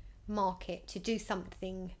market to do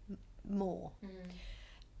something more.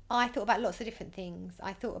 I thought about lots of different things.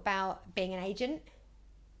 I thought about being an agent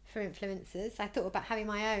for influencers. I thought about having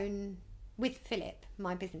my own, with Philip,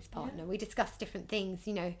 my business partner. We discussed different things,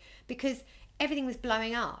 you know, because everything was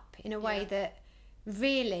blowing up in a way that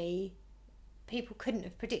really people couldn't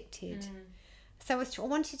have predicted. So I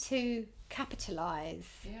wanted to capitalise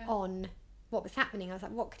on what was happening. I was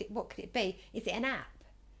like, what could it be? Is it an app?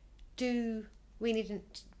 Do we need to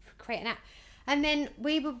create an app? And then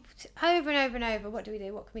we were over and over, what do we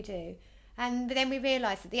do? What can we do? And then we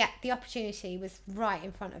realised that the opportunity was right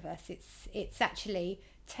in front of us. It's actually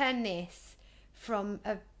turn this from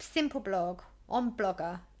a simple blog on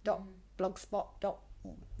blogger.blogspot.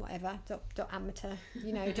 Whatever, dot amateur,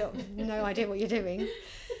 you know, no idea what you're doing,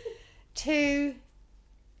 to,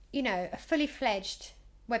 you know, a fully fledged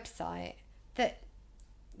website that,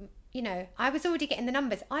 you know, I was already getting the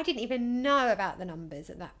numbers. I didn't even know about the numbers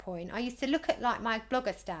at that point. I used to look at like my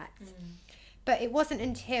Blogger stats, but it wasn't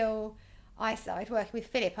until I started working with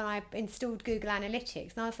Philip and I installed Google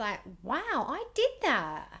Analytics and I was like, wow, I did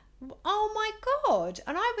that. Oh my God.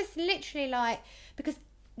 And I was literally like, because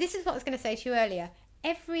this is what I was going to say to you earlier.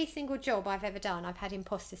 Every single job I've ever done, I've had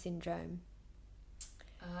imposter syndrome.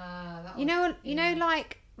 You know,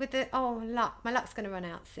 like with the luck, my luck's going to run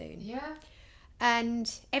out soon. Yeah.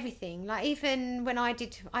 And everything, like even when I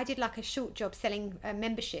did like a short job selling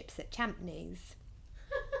memberships at Champneys,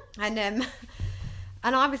 and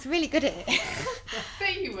I was really good at it. I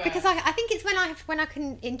bet you were. Because I think it's when I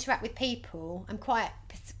can interact with people, I'm quite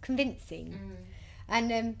convincing.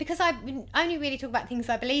 And because I only really talk about things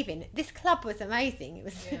I believe in. This club was amazing.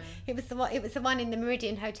 It was the one in the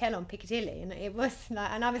Meridian Hotel on Piccadilly, and it was like,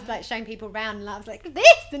 and I was like showing people around, and I was like, look at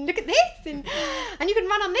this and look at this, and you can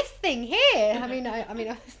run on this thing here. I mean,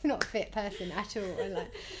 I was not a fit person at all, and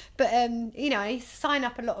like, but you know, I sign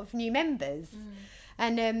up a lot of new members,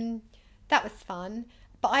 and that was fun.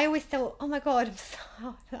 But I always thought, oh my God,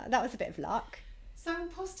 that was a bit of luck. So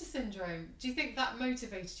imposter syndrome, do you think that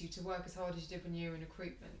motivated you to work as hard as you did when you were in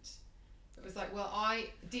recruitment? It was like, well,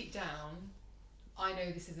 deep down, I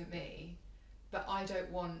know this isn't me, but I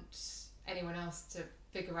don't want anyone else to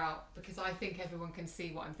figure out, because I think everyone can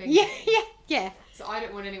see what I'm thinking. Yeah. So I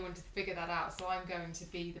don't want anyone to figure that out, so I'm going to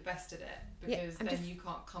be the best at it, because you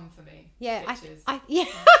can't come for me. Yeah,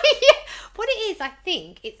 What it is, I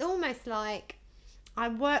think, it's almost like I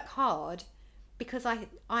work hard because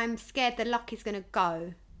I'm scared the luck is going to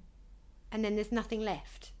go and then there's nothing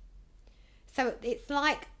left. So it's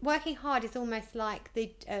like working hard is almost like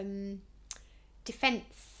the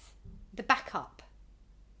defence, the backup.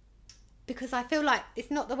 Because I feel like it's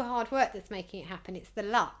not the hard work that's making it happen, it's the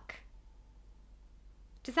luck.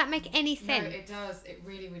 Does that make any sense? No, it does. It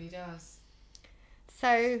really, really does.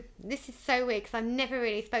 So this is so weird because I've never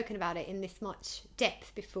really spoken about it in this much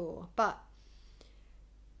depth before. But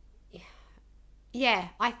yeah,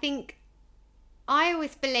 I think I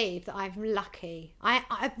always believe that I'm lucky.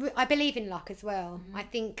 I believe in luck as well. I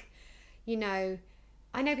think, you know,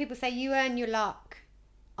 I know people say you earn your luck.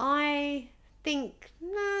 I think,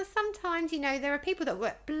 no, sometimes, you know, there are people that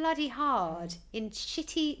work bloody hard in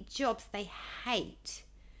shitty jobs they hate.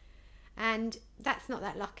 And that's not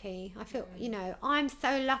that lucky. I feel, you know, I'm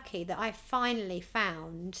so lucky that I finally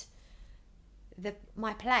found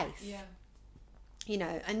my place. Yeah. You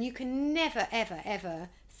know, and you can never, ever, ever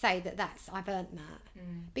say that I've earned that.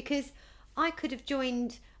 Because I could have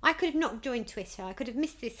not joined Twitter. I could have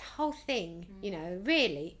missed this whole thing, you know,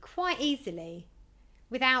 really, quite easily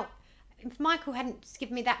without, if Michael hadn't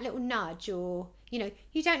given me that little nudge, or, you know,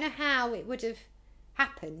 you don't know how it would have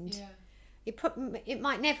happened. Yeah. It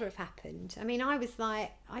might never have happened. I mean, I was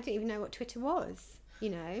like, I didn't even know what Twitter was, you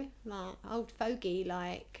know, like old fogey,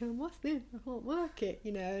 like, what's this? I can't work it,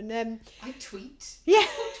 you know. And I tweet. Yeah.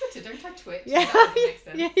 It's on Twitter, don't I twit? Yeah. That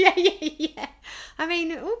doesn't make sense. Yeah. I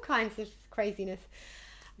mean, all kinds of craziness.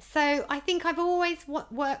 So I think I've always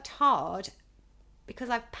worked hard because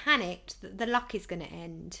I've panicked that the luck is going to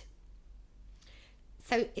end.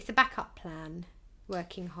 So it's a backup plan,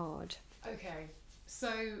 working hard. Okay,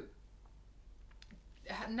 so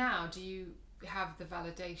now do you have the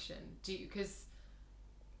validation? Because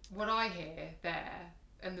what I hear there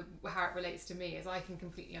and how it relates to me is I can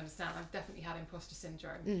completely understand. I've definitely had imposter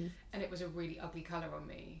syndrome, and it was a really ugly colour on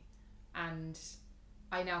me, and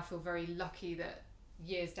I now feel very lucky that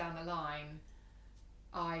years down the line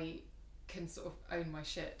I can sort of own my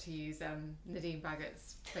shit, to use Nadine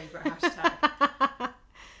Baggett's favourite hashtag.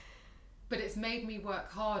 But it's made me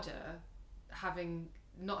work harder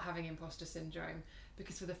not having imposter syndrome,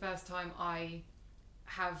 because for the first time I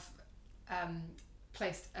have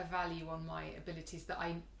placed a value on my abilities that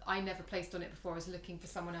I never placed on it before. I was looking for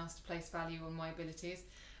someone else to place value on my abilities,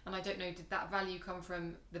 and I don't know, did that value come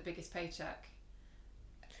from the biggest paycheck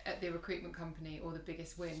at the recruitment company or the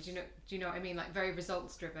biggest win? Do you know what I mean? Like, very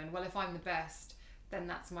results driven. Well, if I'm the best, then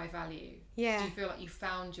that's my value. Yeah. Do you feel like you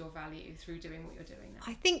found your value through doing what you're doing now?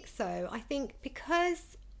 I think so. I think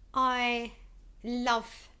because I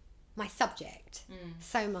love my subject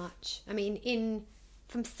so much. I mean,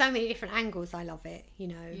 from so many different angles, I love it, you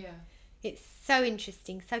know. Yeah. It's so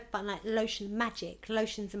interesting, so fun, like lotions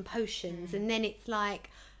and potions. And then it's like,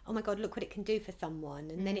 oh my God, look what it can do for someone.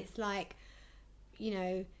 And then it's like, you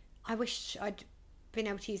know, I wish I'd been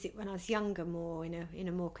able to use it when I was younger more, in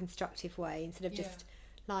a more constructive way, instead of just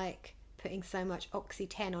like putting so much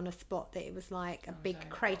Oxy-10 on a spot that it was like a big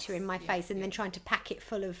crater in my face, and then trying to pack it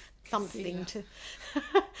full of something to,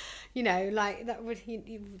 you know, like that would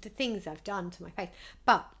the things I've done to my face.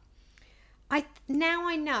 But now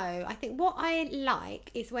I know. I think what I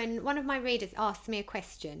like is when one of my readers asks me a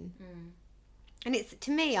question, and it's,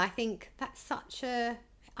 to me, I think that's such a,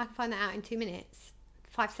 I can find that out in 2 minutes,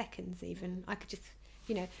 5 seconds even. I could just,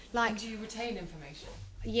 you know, like. And do you retain information?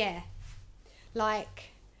 Yeah,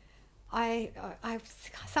 like I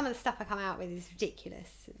some of the stuff I come out with is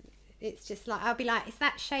ridiculous. It's just like, I'll be like, is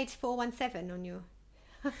that shades 417 on your?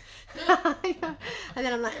 And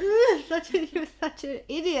then I'm like, you're such an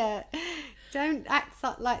idiot. Don't act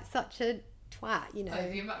like such a twat, you know.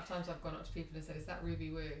 The amount of times I've gone up to people and said, is that Ruby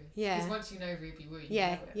Woo? Yeah. Because once you know Ruby Woo, you know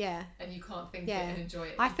it. Yeah. And you can't think it and enjoy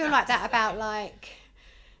it. I feel like that about like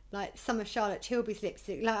some of Charlotte Tilbury's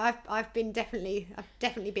lipstick. Like I've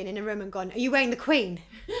definitely been in a room and gone, are you wearing the Queen?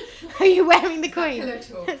 Are you wearing the Queen? Pillow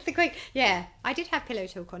talk. That's the Queen. Yeah. I did have pillow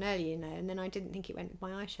talk on earlier, you know, and then I didn't think it went with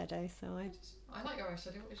my eyeshadow, so I like your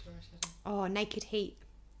eyeshadow. What is your eyeshadow? Oh, Naked Heat.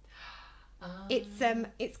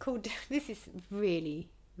 It's called, this is really,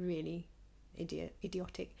 really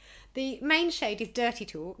idiotic. The main shade is Dirty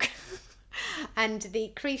Talk. And the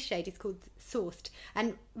crease shade is called Sourced.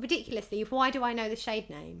 And ridiculously, why do I know the shade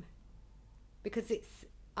name? Because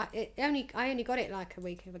I only got it like a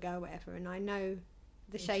week ago or whatever, and I know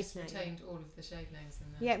the shade name. You retained all of the shade names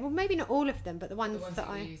in there. Yeah, well, maybe not all of them, but the ones that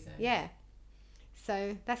you're I using. Yeah.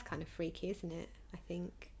 So that's kind of freaky, isn't it? I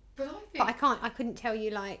think. But I couldn't tell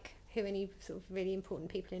you like who any sort of really important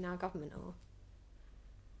people in our government are.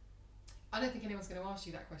 I don't think anyone's going to ask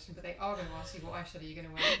you that question, but they are going to ask you what eyeshadow you're going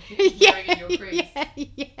to wear wearing in your crease.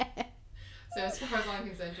 Yeah. So as far as I'm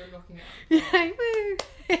concerned, you're knocking it out. Woo!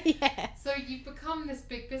 Yeah. So you've become this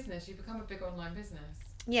big business. You've become a big online business.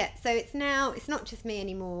 Yeah. So it's not just me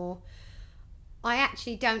anymore. I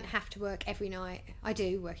actually don't have to work every night. I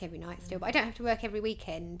do work every night still, but I don't have to work every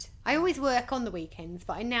weekend. I always work on the weekends,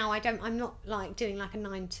 but I'm not like doing like a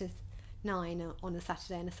 9 to 9 on a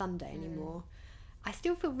Saturday and a Sunday anymore. I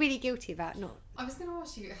still feel really guilty about not. I was going to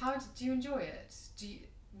ask you, do you enjoy it?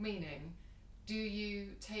 Do you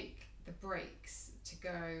take the breaks to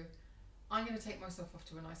go, I'm going to take myself off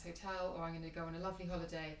to a nice hotel, or I'm going to go on a lovely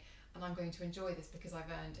holiday and I'm going to enjoy this because I've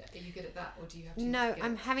earned it? Are you good at that, or do you have to? No,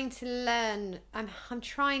 I'm having to learn. I'm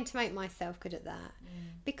trying to make myself good at that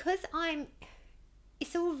because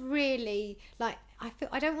it's all really like,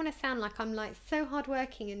 I don't want to sound like I'm like so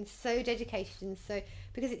hardworking and so dedicated and so,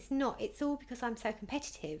 because it's not. It's all because I'm so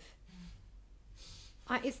competitive.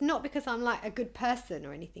 It's not because I'm like a good person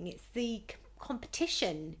or anything. It's the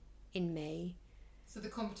competition in me. So the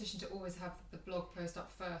competition to always have the blog post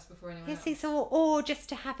up first before anyone else. Yes, or just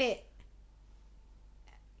to have it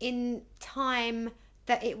in time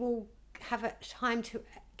that it will have a time to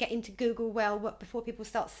get into Google before people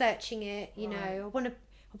start searching it. You know,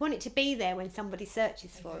 I want it to be there when somebody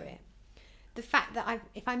searches for it. The fact that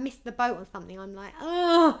if I miss the boat on something, I'm like,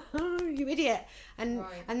 oh, you idiot, and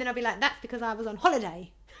then I'll be like, that's because I was on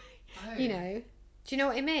holiday. You know, do you know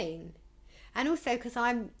what I mean? And also because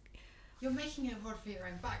you're making it hard for your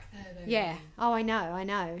own back there, though. Yeah. Oh, I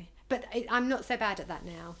know. But I'm not so bad at that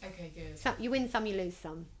now. Okay, good. So you win some, you lose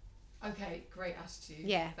some. Okay, great attitude.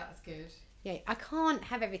 Yeah. That's good. Yeah, I can't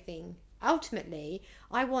have everything. Ultimately,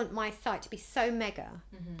 I want my site to be so mega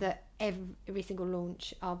that every single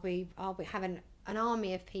launch I'll be having an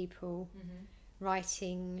army of people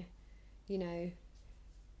writing, you know,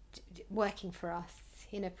 working for us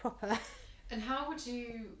in a proper. And how would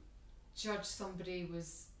you judge somebody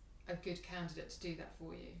was a good candidate to do that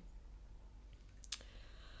for you?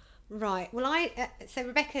 Right. Well, so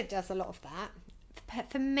Rebecca does a lot of that.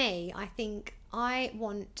 For me, I think I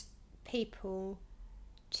want people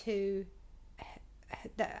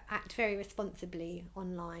that act very responsibly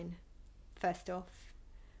online. First off,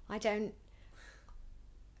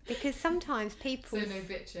 because sometimes people. So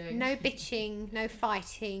no bitching, no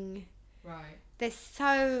fighting. Right. There's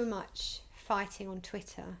so much fighting on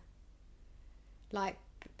Twitter, like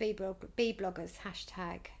B-bloggers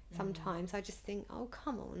hashtag. Sometimes I just think, oh,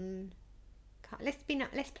 come on, let's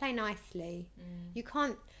play nicely. You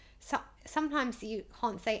can't. Sometimes you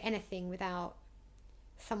can't say anything without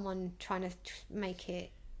someone trying to make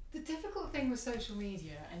it. The difficult thing with social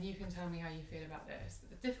media, and you can tell me how you feel about this,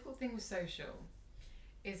 but the difficult thing with social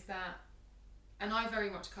is that, and I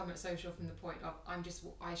very much come at social from the point of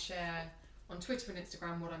I share on Twitter and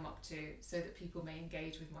Instagram what I'm up to so that people may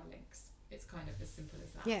engage with my links. It's kind of as simple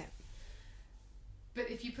as that. Yeah.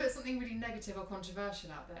 But if you put something really negative or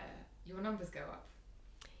controversial out there, your numbers go up.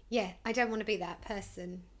 Yeah, I don't want to be that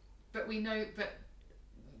person. But we know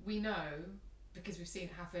because we've seen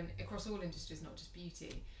it happen across all industries, not just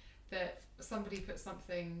beauty, that somebody puts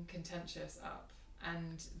something contentious up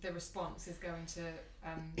and the response is going to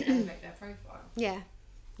elevate their profile. Yeah.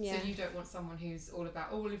 So you don't want someone who's all about,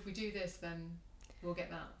 oh, well, if we do this, then we'll get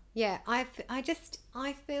that. Yeah, I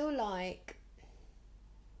feel like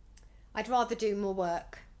I'd rather do more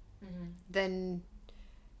work than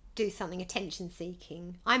do something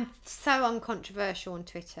attention-seeking. I'm so uncontroversial on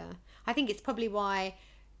Twitter. I think it's probably why,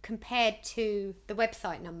 compared to the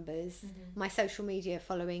website numbers, my social media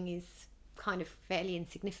following is kind of fairly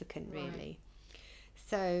insignificant, really. Right.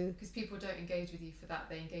 So because people don't engage with you for that,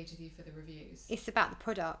 they engage with you for the reviews. It's about the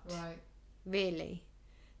product, right? Really.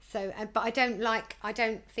 So, but I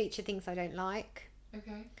don't feature things I don't like.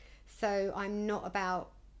 Okay. So I'm not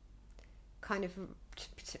about kind of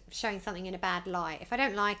showing something in a bad light. If I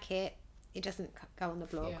don't like it, it doesn't go on the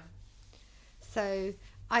blog. Yeah. So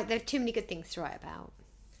there are too many good things to write about.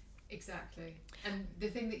 Exactly. And the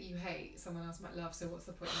thing that you hate, someone else might love. So what's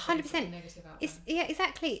the point? 100% negative out there? Yeah,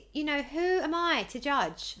 exactly. You know, who am I to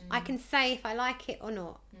judge? I can say if I like it or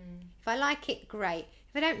not. If I like it, great.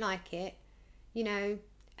 If I don't like it, you know,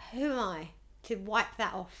 who am I to wipe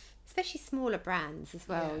that off? Especially smaller brands as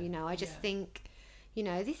well. Yeah. You know, I just think, you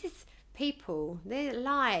know, this is people, their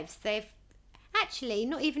lives. They've actually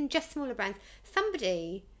not even just smaller brands.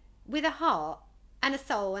 Somebody with a heart and a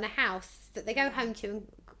soul and a house that they go home to, and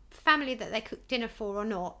family that they cook dinner for or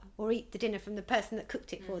not, or eat the dinner from the person that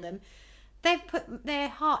cooked it for them. They've put their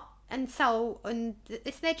heart and soul, and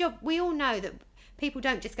it's their job. We all know that people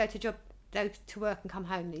don't just go to work and come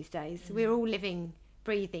home these days. We're all living,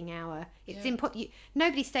 breathing our. It's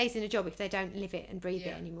nobody stays in a job if they don't live it and breathe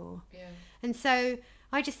it anymore. Yeah. And so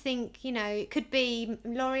I just think, you know, it could be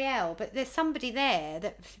L'Oreal, but there's somebody there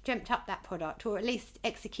that dreamt up that product, or at least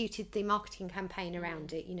executed the marketing campaign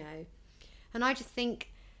around it, you know. And I just think,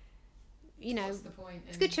 you know, what's the point?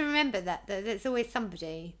 It's good to remember that there's always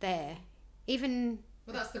somebody there, even.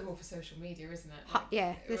 Well, that's the rule for social media, isn't it? Like,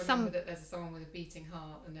 yeah, there's that there's someone with a beating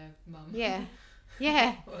heart and their mum. Yeah,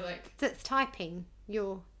 Yeah. Or like, That's typing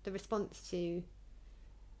the response to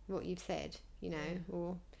what you've said,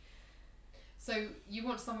 or so you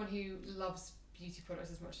want someone who loves beauty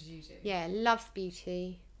products as much as you do. loves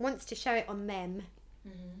beauty, wants to show it on them.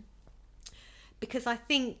 Because I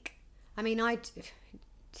think,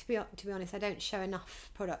 to be honest, I don't show enough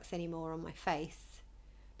products anymore on my face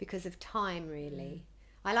because of time, really.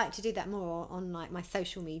 I like to do that more on like my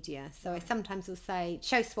social media. So I sometimes will say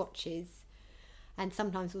show swatches, and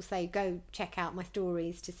sometimes will say go check out my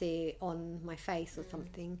stories to see it on my face or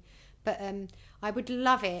something. But I would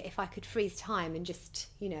love it if I could freeze time and just,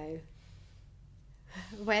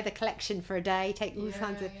 wear the collection for a day, take all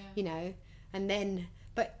kinds of, and then.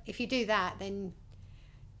 But if you do that, then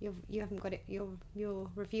you haven't got your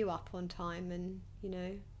review up on time, and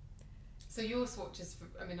So your swatches,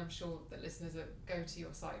 I'm sure that listeners go to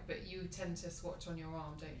your site, but you tend to swatch on your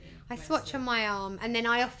arm, don't you? I swatch on my arm, and then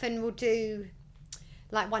I often will do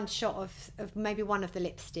like one shot of maybe one of the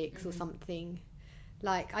lipsticks or something.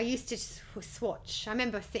 Like I used to swatch. I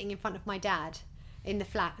remember sitting in front of my dad in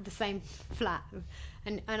the same flat,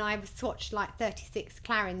 and I swatched like 36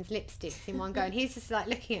 Clarins lipsticks in one go, and he's just like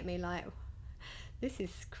looking at me like, this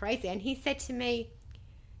is crazy. And he said to me,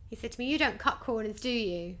 you don't cut corners, do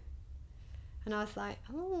you? And I was like,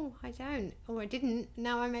 oh, I don't, or I didn't.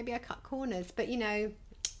 Now maybe I cut corners, but I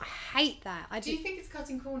hate that. Do you think it's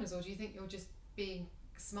cutting corners, or do you think you're just being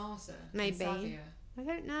smarter? Maybe. And savvier? I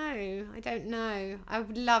don't know. I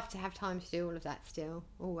would love to have time to do all of that still,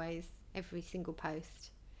 always, every single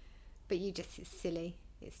post. But it's silly.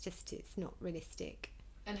 It's not realistic.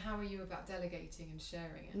 And how are you about delegating and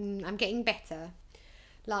sharing it? I'm getting better.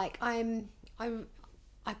 Like I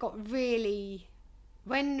got really,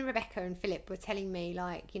 when Rebecca and Philip were telling me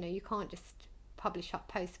like, you can't just publish up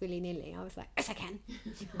posts willy-nilly, I was like, yes I can.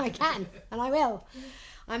 I can, and I will.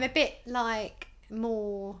 I'm a bit like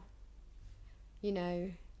more,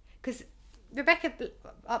 because Rebecca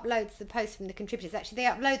uploads the posts from the contributors. Actually, they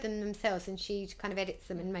upload them themselves, and she kind of edits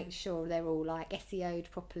them and makes sure they're all like SEO'd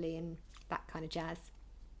properly and that kind of jazz.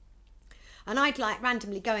 And I'd like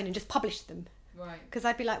randomly go in and just publish them. Right. Because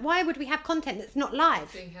I'd be like, why would we have content that's not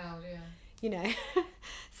live? Being held, yeah.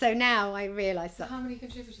 So now I realise that. How many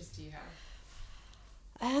contributors do you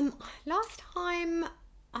have? Last time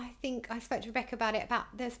I think I spoke to Rebecca about it,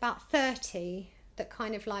 there's about 30 that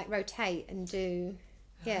kind of like rotate and do.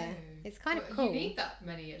 Yeah, it's kind of cool. You need that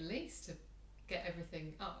many at least to get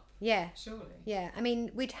everything up. Yeah. Surely. Yeah,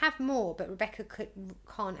 we'd have more, but Rebecca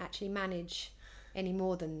can't actually manage any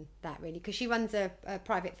more than that really, because she runs a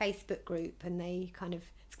private Facebook group, and they kind of,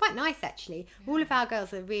 it's quite nice actually. Yeah. All of our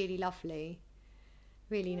girls are really lovely,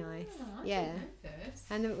 really nice. I didn't know this.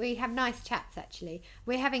 And we have nice chats actually.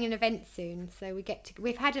 We're having an event soon, so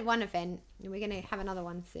we've had one event, and we're going to have another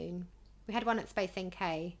one soon. We had one at Space NK.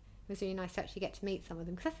 It was really nice to actually get to meet some of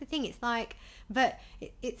them, because that's the thing, it's like, but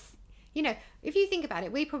it's if you think about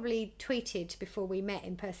it, we probably tweeted before we met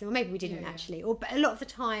in person, or maybe we didn't actually, but a lot of the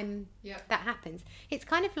time that happens. It's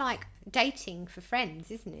kind of like dating for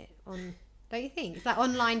friends, isn't it? Don't you think? It's like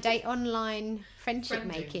online friendship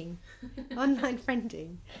making, online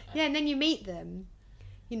friending. Yeah, and then you meet them.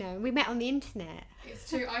 We met on the internet. It's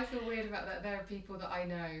true. I feel weird about that. There are people that I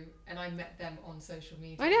know, and I met them on social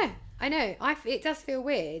media. I know. It does feel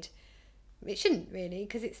weird. It shouldn't really,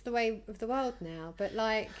 because it's the way of the world now. But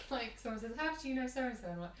like someone says, "How did you know so and so?"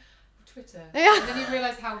 I'm like, Twitter. Yeah. And then you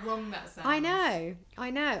realise how wrong that sounds. I know.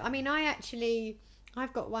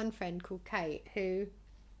 I've got one friend called Kate who,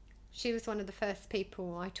 she was one of the first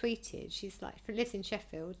people I tweeted. She's lives in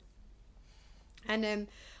Sheffield, and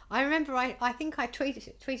I remember I think I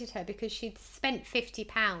tweeted her because she'd spent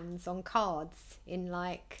 £50 on cards in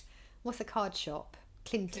what's a card shop?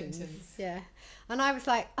 Clinton's. Yeah. And I was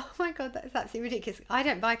like, oh my God, that's absolutely ridiculous. I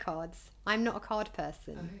don't buy cards. I'm not a card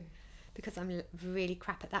person because I'm really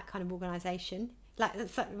crap at that kind of organisation. Like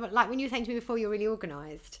when you were saying to me before, you're really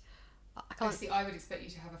organised. I can't. See, I would expect you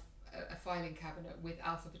to have a filing cabinet with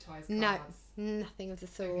alphabetised cards. No, nothing of the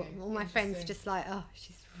sort. Okay, all my friends just like, oh,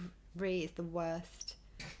 Ree is the worst.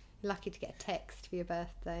 Lucky to get a text for your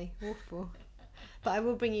birthday. Awful. But I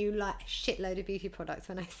will bring you a shitload of beauty products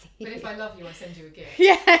when I see you. But if I love you, I send you a gift.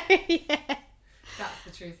 Yeah. That's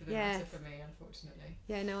the truth of the matter for me, unfortunately.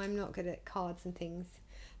 Yeah, no, I'm not good at cards and things.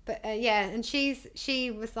 But and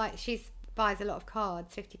she was like, she buys a lot of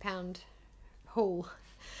cards, £50 haul.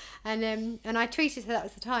 And I tweeted her that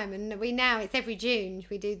was the time. And it's every June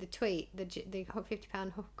we do the tweet, the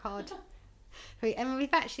 £50 card. And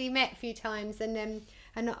we've actually met a few times, and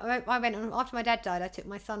I went on, after my dad died, I took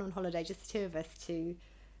my son on holiday, just the two of us, to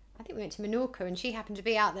I think we went to Menorca, and she happened to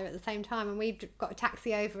be out there at the same time, and we got a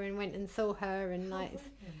taxi over and went and saw her, and like,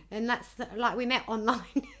 and that's like we met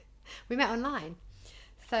online. We met online,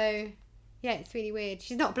 so yeah, it's really weird.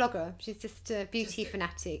 She's not a blogger; she's just a beauty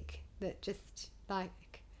fanatic that just like.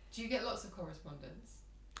 Do you get lots of correspondence?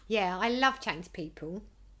 Yeah, I love chatting to people.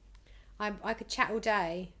 I could chat all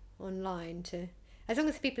day online as long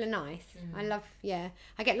as people are nice. I love,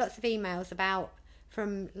 I get lots of emails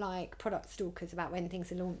from like product stalkers about when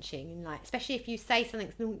things are launching, and like, especially if you say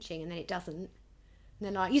something's launching and then it doesn't. And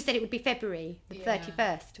then like, you said it would be February the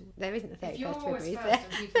 31st. There isn't the 31st February, is there?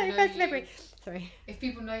 31st February. Sorry. If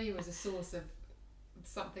people know you as a source of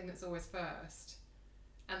something that's always first,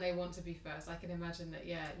 and they want to be first, I can imagine that,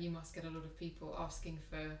 you must get a lot of people asking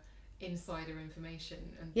for insider information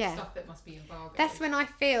and stuff that must be embargoed. That's when I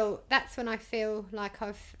feel like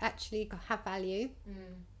I've actually have value.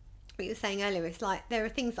 What you were saying earlier, it's like there are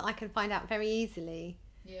things that I can find out very easily.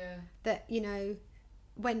 Yeah. That, you know,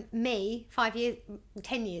 when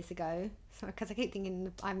 10 years ago, sorry, because I keep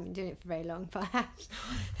thinking I haven't been doing it for very long, but I have.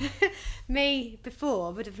 Me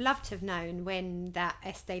before would have loved to have known when that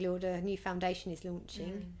Estee Lauder new foundation is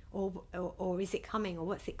launching, or is it coming, or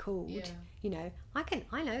what's it called? Yeah. You know,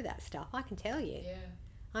 I know that stuff. I can tell you. Yeah.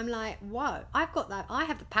 I'm like, whoa, I've got that. I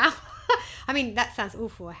have the power. I mean, that sounds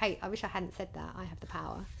awful. I wish I hadn't said that. I have the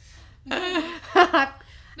power.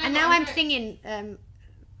 And now I'm singing.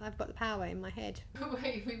 I've got the power in my head.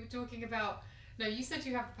 Wait, we were talking about. No, you said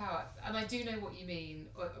you have the power, and I do know what you mean,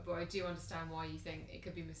 but I do understand why you think it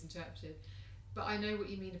could be misinterpreted. But I know what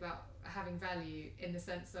you mean about having value in the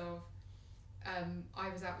sense of, I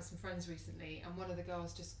was out with some friends recently, and one of the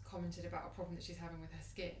girls just commented about a problem that she's having with her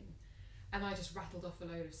skin, and I just rattled off a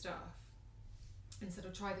load of stuff and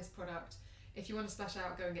said, try this product. If you want to splash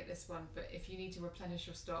out, go and get this one, but if you need to replenish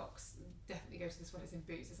your stocks, definitely go to this one. It's in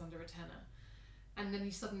Boots, it's under a tenner. And then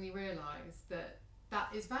you suddenly realise that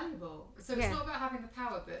is valuable. So it's not about having the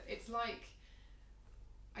power, but it's like,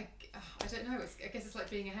 I don't know, I guess it's like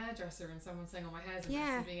being a hairdresser and someone saying, my hair's a mess,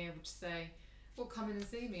 and being able to say, well, come in and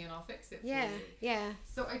see me and I'll fix it for you. Yeah.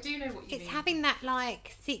 So I do know what you mean. It's having that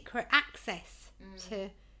like secret access to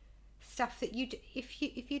stuff that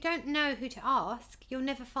if you don't know who to ask, you'll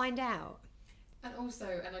never find out. And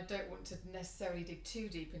also, and I don't want to necessarily dig too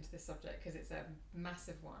deep into this subject because it's a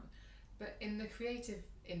massive one, but in the creative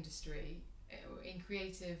industry, in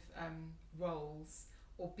creative roles,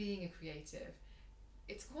 or being a creative,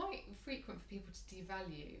 it's quite frequent for people to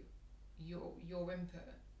devalue your input.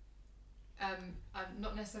 I'm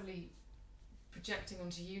not necessarily projecting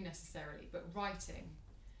onto you necessarily, but writing.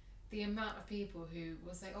 The amount of people who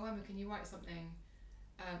will say, Emma, can you write something?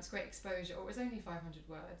 It's great exposure, or it's only 500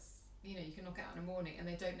 words. You know, you can knock it out in a morning, and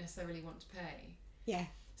they don't necessarily want to pay. Yeah.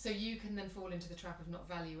 So you can then fall into the trap of not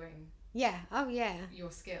valuing. Yeah. Oh, yeah.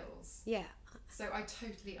 Your skills. Yeah. So I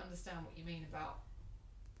totally understand what you mean about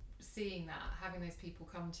seeing that, having those people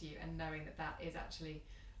come to you, and knowing that is actually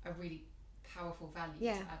a really powerful value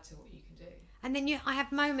to add to what you can do. And then I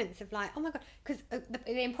have moments of like, oh my God, because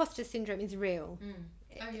the imposter syndrome is real.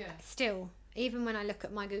 Oh yeah. Still, even when I look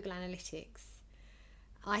at my Google Analytics,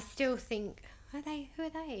 I still think, who are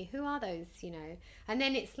they? Who are those? You know. And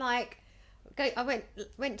then it's like, I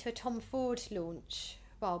went to a Tom Ford launch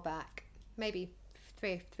a while back, maybe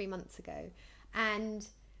three months ago, and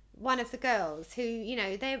one of the girls who, you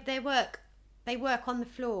know, they work on the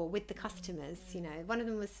floor with the customers. You know, one of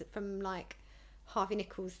them was from like Harvey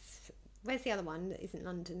Nichols. Where's the other one that isn't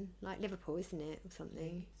London? Like Liverpool, isn't it, or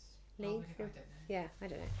something? Leeds. I don't know. Yeah, I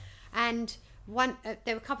don't know. And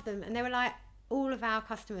there were a couple of them, and they were like, all of our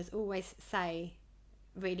customers always say,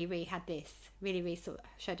 really had this, really sort of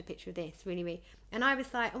showed a picture of this, really. And I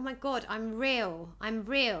was like, oh my God, I'm real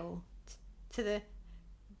to the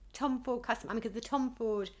Tom Ford customer. I mean, because the Tom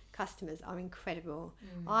Ford customers are incredible.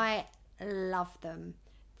 I love them.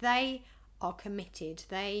 They are committed.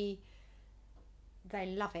 They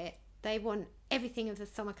love it. They want everything of the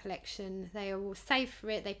summer collection. They are all safe for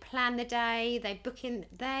it. They plan the day. They book in.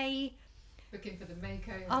 Looking for the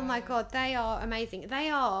makeover. Oh my God, they are amazing.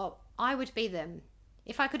 I would be them.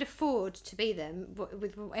 If I could afford to be them,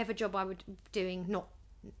 with whatever job I would be doing,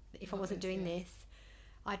 I wasn't doing this,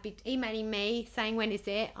 I'd be emailing me saying, when is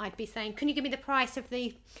it? I'd be saying, can you give me the price of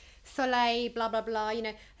the Soleil, blah, blah, blah. You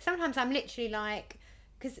know, sometimes I'm literally like,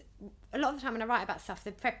 because a lot of the time when I write about stuff,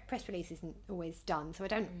 the press release isn't always done, so I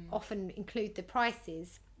don't often include the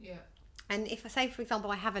prices. Yeah. And if I say, for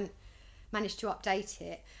example, I haven't managed to update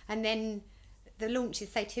it, and then the launch is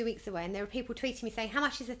say 2 weeks away, and there are people tweeting me saying, how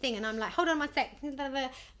much is the thing? And I'm like, hold on one sec, and I'm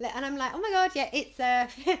like, oh my god, yeah, it's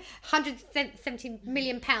 170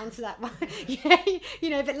 million pounds for that one. Yeah, you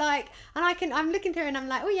know, but like, and I'm looking through and I'm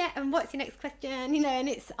like, oh yeah, and what's your next question? You know, and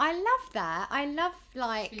I love that. I love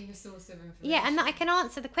like being a source of information. Yeah, and that I can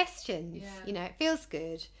answer the questions. Yeah. You know, it feels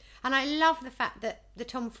good. And I love the fact that the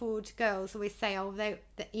Tom Ford girls always say, oh,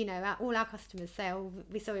 you know, all our customers say, oh,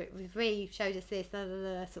 we saw it with Ree, showed us this,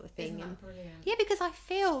 sort of thing. Isn't that and brilliant? yeah, because I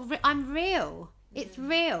feel I'm real. It's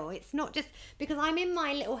real. It's not just because I'm in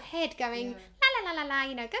my little head going, la, la, la, la, la,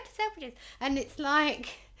 you know, go to Selfridges. And it's like,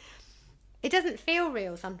 it doesn't feel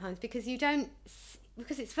real sometimes because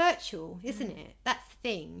because it's virtual, isn't it? That's the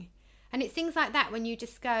thing. And it's things like that when you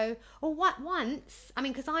just go, oh, what once? I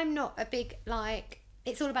mean, because I'm not a big, like,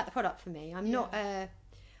 it's all about the product for me.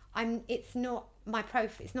 It's not my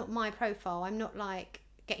profile. I'm not like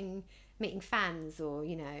meeting fans or,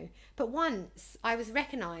 you know. But once I was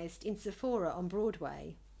recognised in Sephora on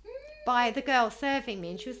Broadway by the girl serving me,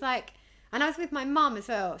 and she was like, and I was with my mum as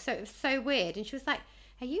well, so it was so weird. And she was like,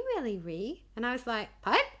 are you really Ree? And I was like,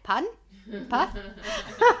 pardon?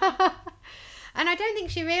 And I don't think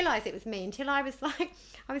she realised it was me until I was like,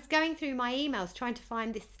 I was going through my emails trying to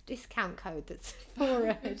find this discount code that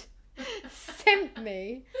Sephora had sent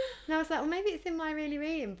me. And I was like, well, maybe it's in my Really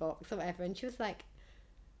Ree inbox or whatever. And she was like,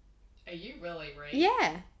 are you really Ree?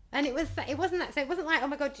 yeah. And it wasn't that. So it wasn't like, oh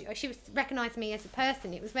my God, she was recognised me as a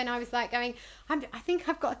person. It was when I was like going, I think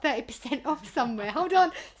I've got 30% off somewhere. Hold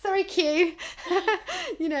on. Sorry, Q.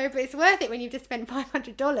 You know, but it's worth it when you've just spent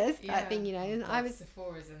 $500. I think, you know. And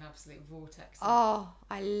Sephora's an absolute vortex. Oh,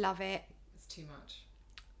 I love it. It's too much.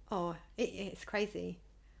 Oh, it's crazy.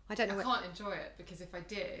 I don't know. I can't enjoy it because if I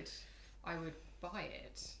did, I would buy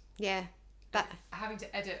it. Yeah. Having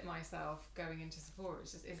to edit myself going into Sephora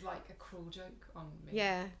is like a cruel joke on me.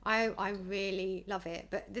 Yeah, I really love it.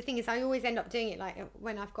 But the thing is, I always end up doing it like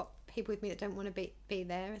when I've got people with me that don't want to be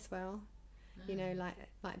there as well. You know,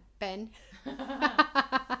 like Ben.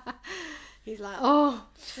 He's like, oh.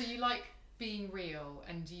 So you like being real,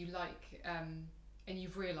 and you like, and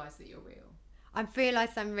you've realised that you're real. I've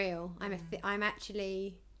realised I'm real. I'm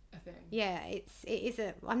actually a thing. Yeah,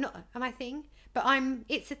 I'm not. Am I a thing? But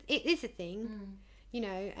it is a thing, you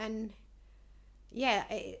know, and yeah,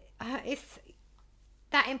 it's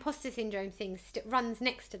that imposter syndrome thing runs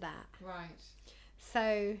next to that. Right.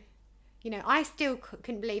 So, you know, I still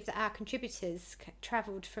couldn't believe that our contributors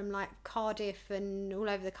travelled from like Cardiff and all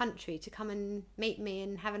over the country to come and meet me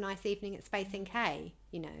and have a nice evening at Space NK,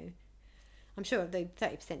 you know. I'm sure the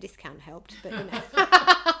 30% discount helped, but, you know,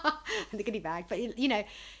 and the goodie bag, but, you know,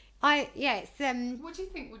 it's what do you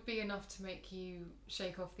think would be enough to make you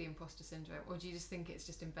shake off the imposter syndrome, or do you just think it's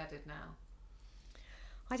just embedded now?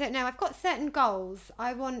 I don't know. I've got certain goals.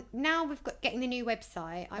 We've got getting the new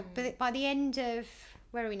website. By the end of,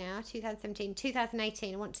 where are we now?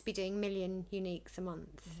 2018, I want to be doing 1 million uniques a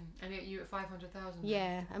month. And you at 500,000?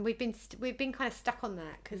 Yeah, and we've been kind of stuck on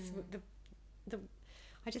that because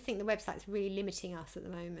I just think the website's really limiting us at the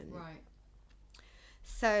moment. Right.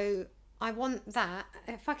 So I want that.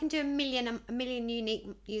 If I can do a million unique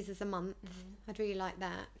users a month, I'd really like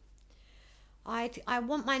that. I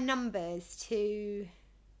want my numbers to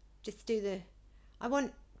just I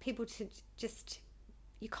want people to just,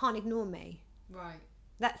 you can't ignore me. Right.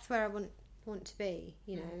 That's where I want to be,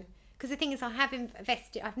 you know. Because the thing is,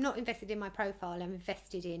 I've not invested in my profile, I've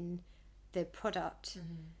invested in the product,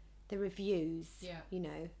 the reviews, you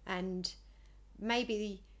know, and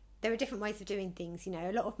maybe there are different ways of doing things, you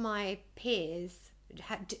know. A lot of my peers,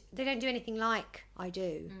 they don't do anything like I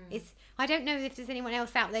do. I don't know if there's anyone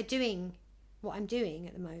else out there doing what I'm doing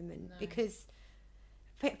at the moment, because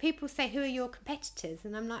people say, who are your competitors?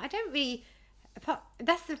 And I'm like, I don't really,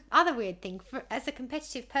 that's the other weird thing. As a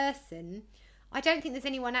competitive person, I don't think there's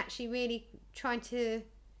anyone actually really trying to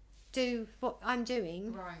do what I'm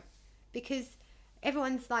doing. Right. Because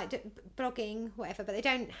everyone's like blogging, whatever, but they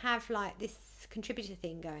don't have like this contributor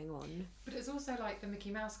thing going on. But it's also like the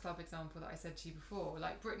Mickey Mouse Club example that I said to you before.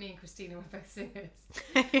 Like Britney and Christina were both singers.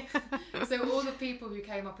 So all the people who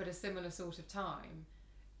came up at a similar sort of time,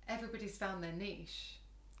 everybody's found their niche.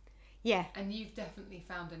 Yeah. And you've definitely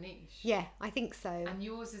found a niche. Yeah, I think so. And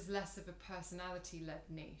yours is less of a personality-led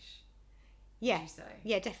niche. Yeah. Would you say?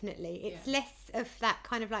 Yeah, definitely. It's less of that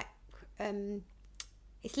kind of like,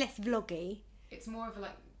 it's less vloggy. It's more of a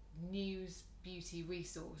like news, beauty,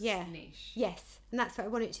 resource niche. Yes, and that's what I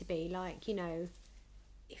want it to be. Like, you know,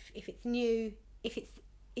 if it's new, if it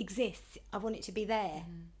exists, I want it to be there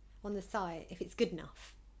on the site. If it's good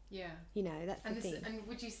enough. Yeah. You know, that's the thing. And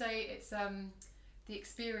would you say it's the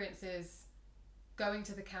experiences going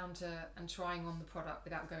to the counter and trying on the product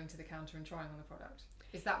without going to the counter and trying on the product?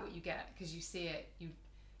 Is that what you get? Because you see it,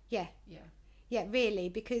 Yeah, really,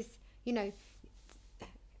 because, you know,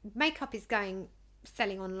 makeup is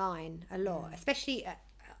selling online a lot, especially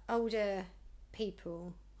older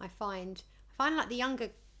people. I find like the younger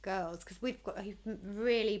girls, because we've got a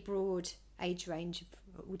really broad age range of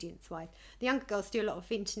audience wise. The younger girls do a lot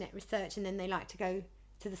of internet research and then they like to go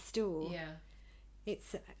to the store. Yeah.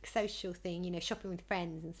 It's a social thing, you know, shopping with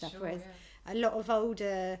friends and stuff. Sure, whereas a lot of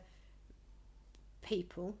older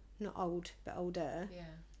people, not old but older,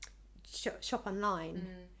 shop online.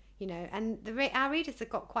 You know, and our readers have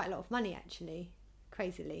got quite a lot of money, actually,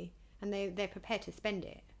 crazily, and they're prepared to spend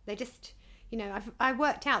it. They just, you know, I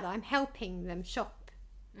worked out that I'm helping them shop.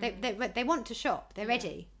 They want to shop. They're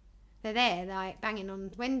ready. They're there. They're like banging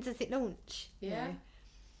on. When does it launch? Yeah. You know?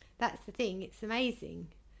 That's the thing. It's amazing.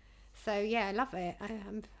 So yeah, I love it. I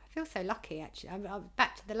feel so lucky, actually. I'm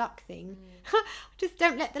back to the luck thing. Just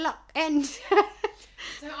don't let the luck end.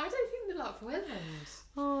 So I don't think the luck will end.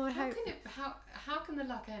 Oh, I hope. How can the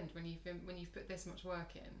luck end when you've put this much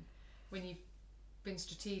work in, when you've been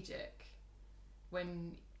strategic,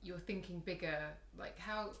 when you're thinking bigger,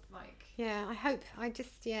 Yeah, I hope. I'm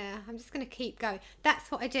just going to keep going. That's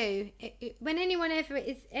what I do. When anyone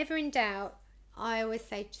is ever in doubt, I always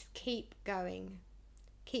say just keep going.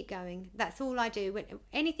 Keep going. That's all I do. When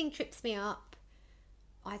anything trips me up,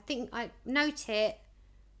 I think I note it,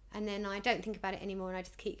 and then I don't think about it anymore, and I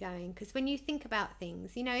just keep going. Because when you think about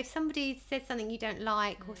things, you know, if somebody says something you don't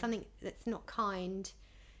like or something that's not kind,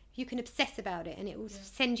 you can obsess about it and it will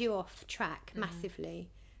send you off track massively.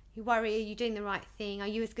 You worry, are you doing the right thing? Are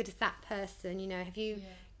you as good as that person? You know, have you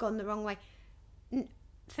gone the wrong way?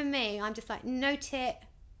 For me, I'm just like, note it,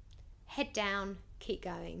 head down, keep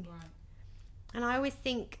going. Right. And I always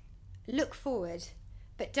think, look forward,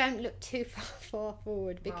 but don't look too far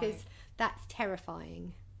forward, because that's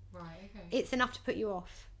terrifying. Right, okay. It's enough to put you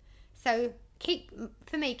off. So keep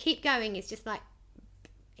going is just like,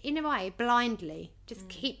 in a way, blindly. Just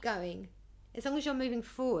keep going. As long as you're moving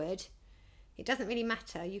forward, it doesn't really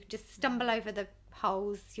matter. You can just stumble over the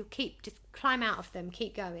holes. Just climb out of them.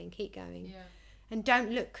 Keep going. Yeah. And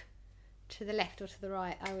don't look to the left or to the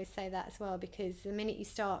right. I always say that as well, because the minute you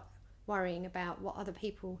start worrying about what other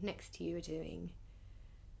people next to you are doing,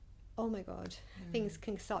 oh my God, things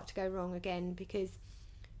can start to go wrong again, because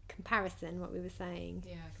comparison, what we were saying.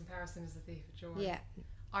 Yeah, comparison is the thief of joy. Yeah.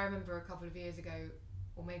 I remember a couple of years ago,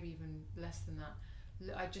 or maybe even less than that,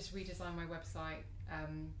 I just redesigned my website.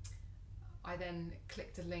 I then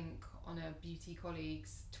clicked a link on a beauty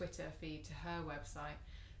colleague's Twitter feed to her website,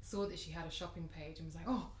 saw that she had a shopping page and was like,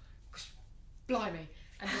 oh, blimey,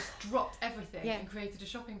 and just dropped everything and created a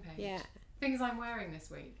shopping page. Yeah. Things I'm wearing this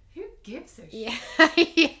week. Who gives a shit?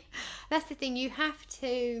 Yeah. That's the thing. You have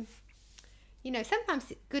to, you know,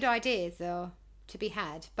 sometimes good ideas are to be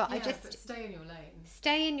had, but but stay in your lane.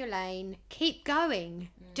 Stay in your lane. Keep going.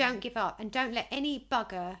 Don't give up, and don't let any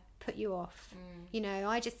bugger put you off. You know,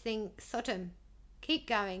 I just think, Sodom, keep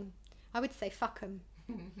going. I would say fuck 'em.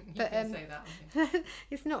 You but can say that.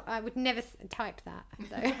 it's not. I would never type that.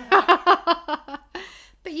 So.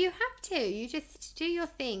 But you have to. You just do your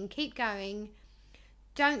thing. Keep going.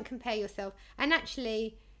 Don't compare yourself, and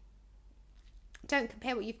actually, don't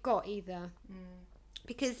compare what you've got either,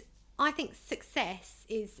 because I think success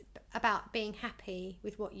is about being happy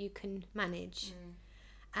with what you can manage.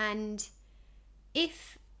 And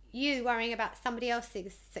if you worrying about somebody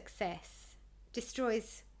else's success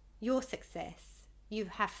destroys your success, you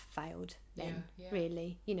have failed then,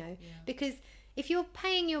 really, you know. Because if you're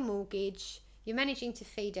paying your mortgage, you're managing to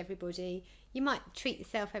feed everybody, you might treat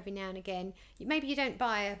yourself every now and again. Maybe you don't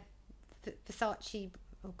buy a Versace,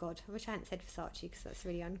 oh God, I wish I hadn't said Versace because that's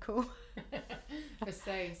really uncool.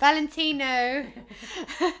 Versace. Valentino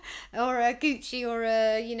or a Gucci or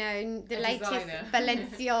the latest designer.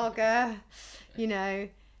 Balenciaga, you know,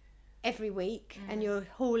 every week, and you're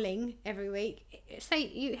hauling every week. Say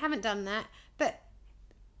you haven't done that, but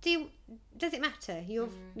does it matter? You're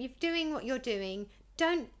doing what you're doing.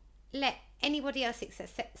 Don't let anybody else's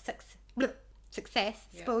success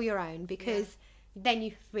spoil your own, because then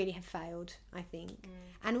you really have failed, I think.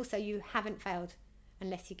 And also you haven't failed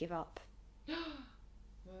unless you give up.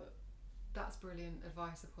 Well, that's brilliant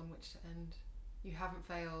advice upon which to end. You haven't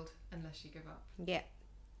failed unless you give up. Yeah,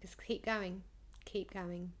 just keep going. Keep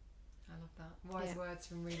going. I love that. Wise words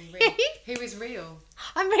from Really Real. Who is real?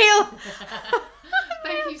 I'm real.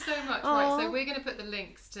 Thank you so much. Right, so we're going to put the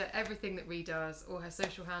links to everything that Ree does, all her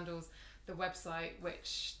social handles, the website,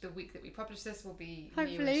 which the week that we publish this will be new and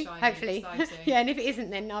shiny and exciting. Yeah, and if it isn't,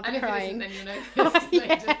 then I'll be crying. If it isn't, then you'll know this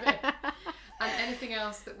later. And anything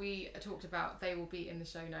else that we talked about, they will be in the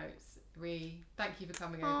show notes. Ree, thank you for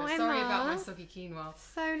coming over. Emma. Sorry about my soggy quinoa.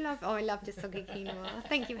 So lovely. Oh, I loved a soggy quinoa.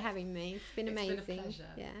 Thank you for having me. It's been amazing. It's been a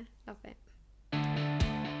pleasure. Yeah, love it.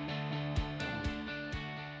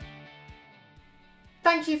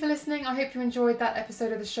 Thank you for listening. I hope you enjoyed that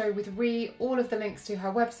episode of the show with Ree. All of the links to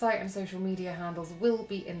her website and social media handles will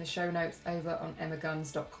be in the show notes over on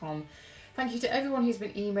emmaguns.com. Thank you to everyone who's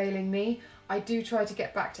been emailing me. I do try to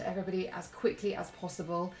get back to everybody as quickly as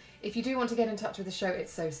possible. If you do want to get in touch with the show,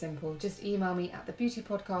 it's so simple. Just email me at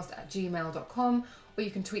thebeautypodcast@gmail.com, or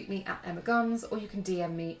you can tweet me at emmaguns, or you can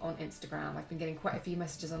DM me on Instagram. I've been getting quite a few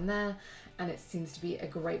messages on there, and it seems to be a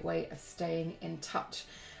great way of staying in touch.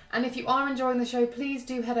 And if you are enjoying the show, please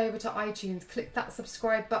do head over to iTunes, click that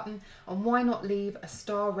subscribe button, and why not leave a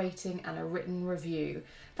star rating and a written review.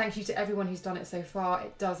 Thank you to everyone who's done it so far.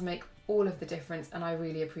 It does make all of the difference, and I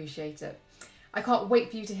really appreciate it. I can't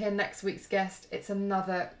wait for you to hear next week's guest. It's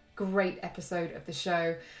another great episode of the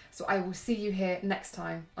show. So I will see you here next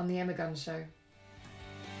time on The Emma Guns Show.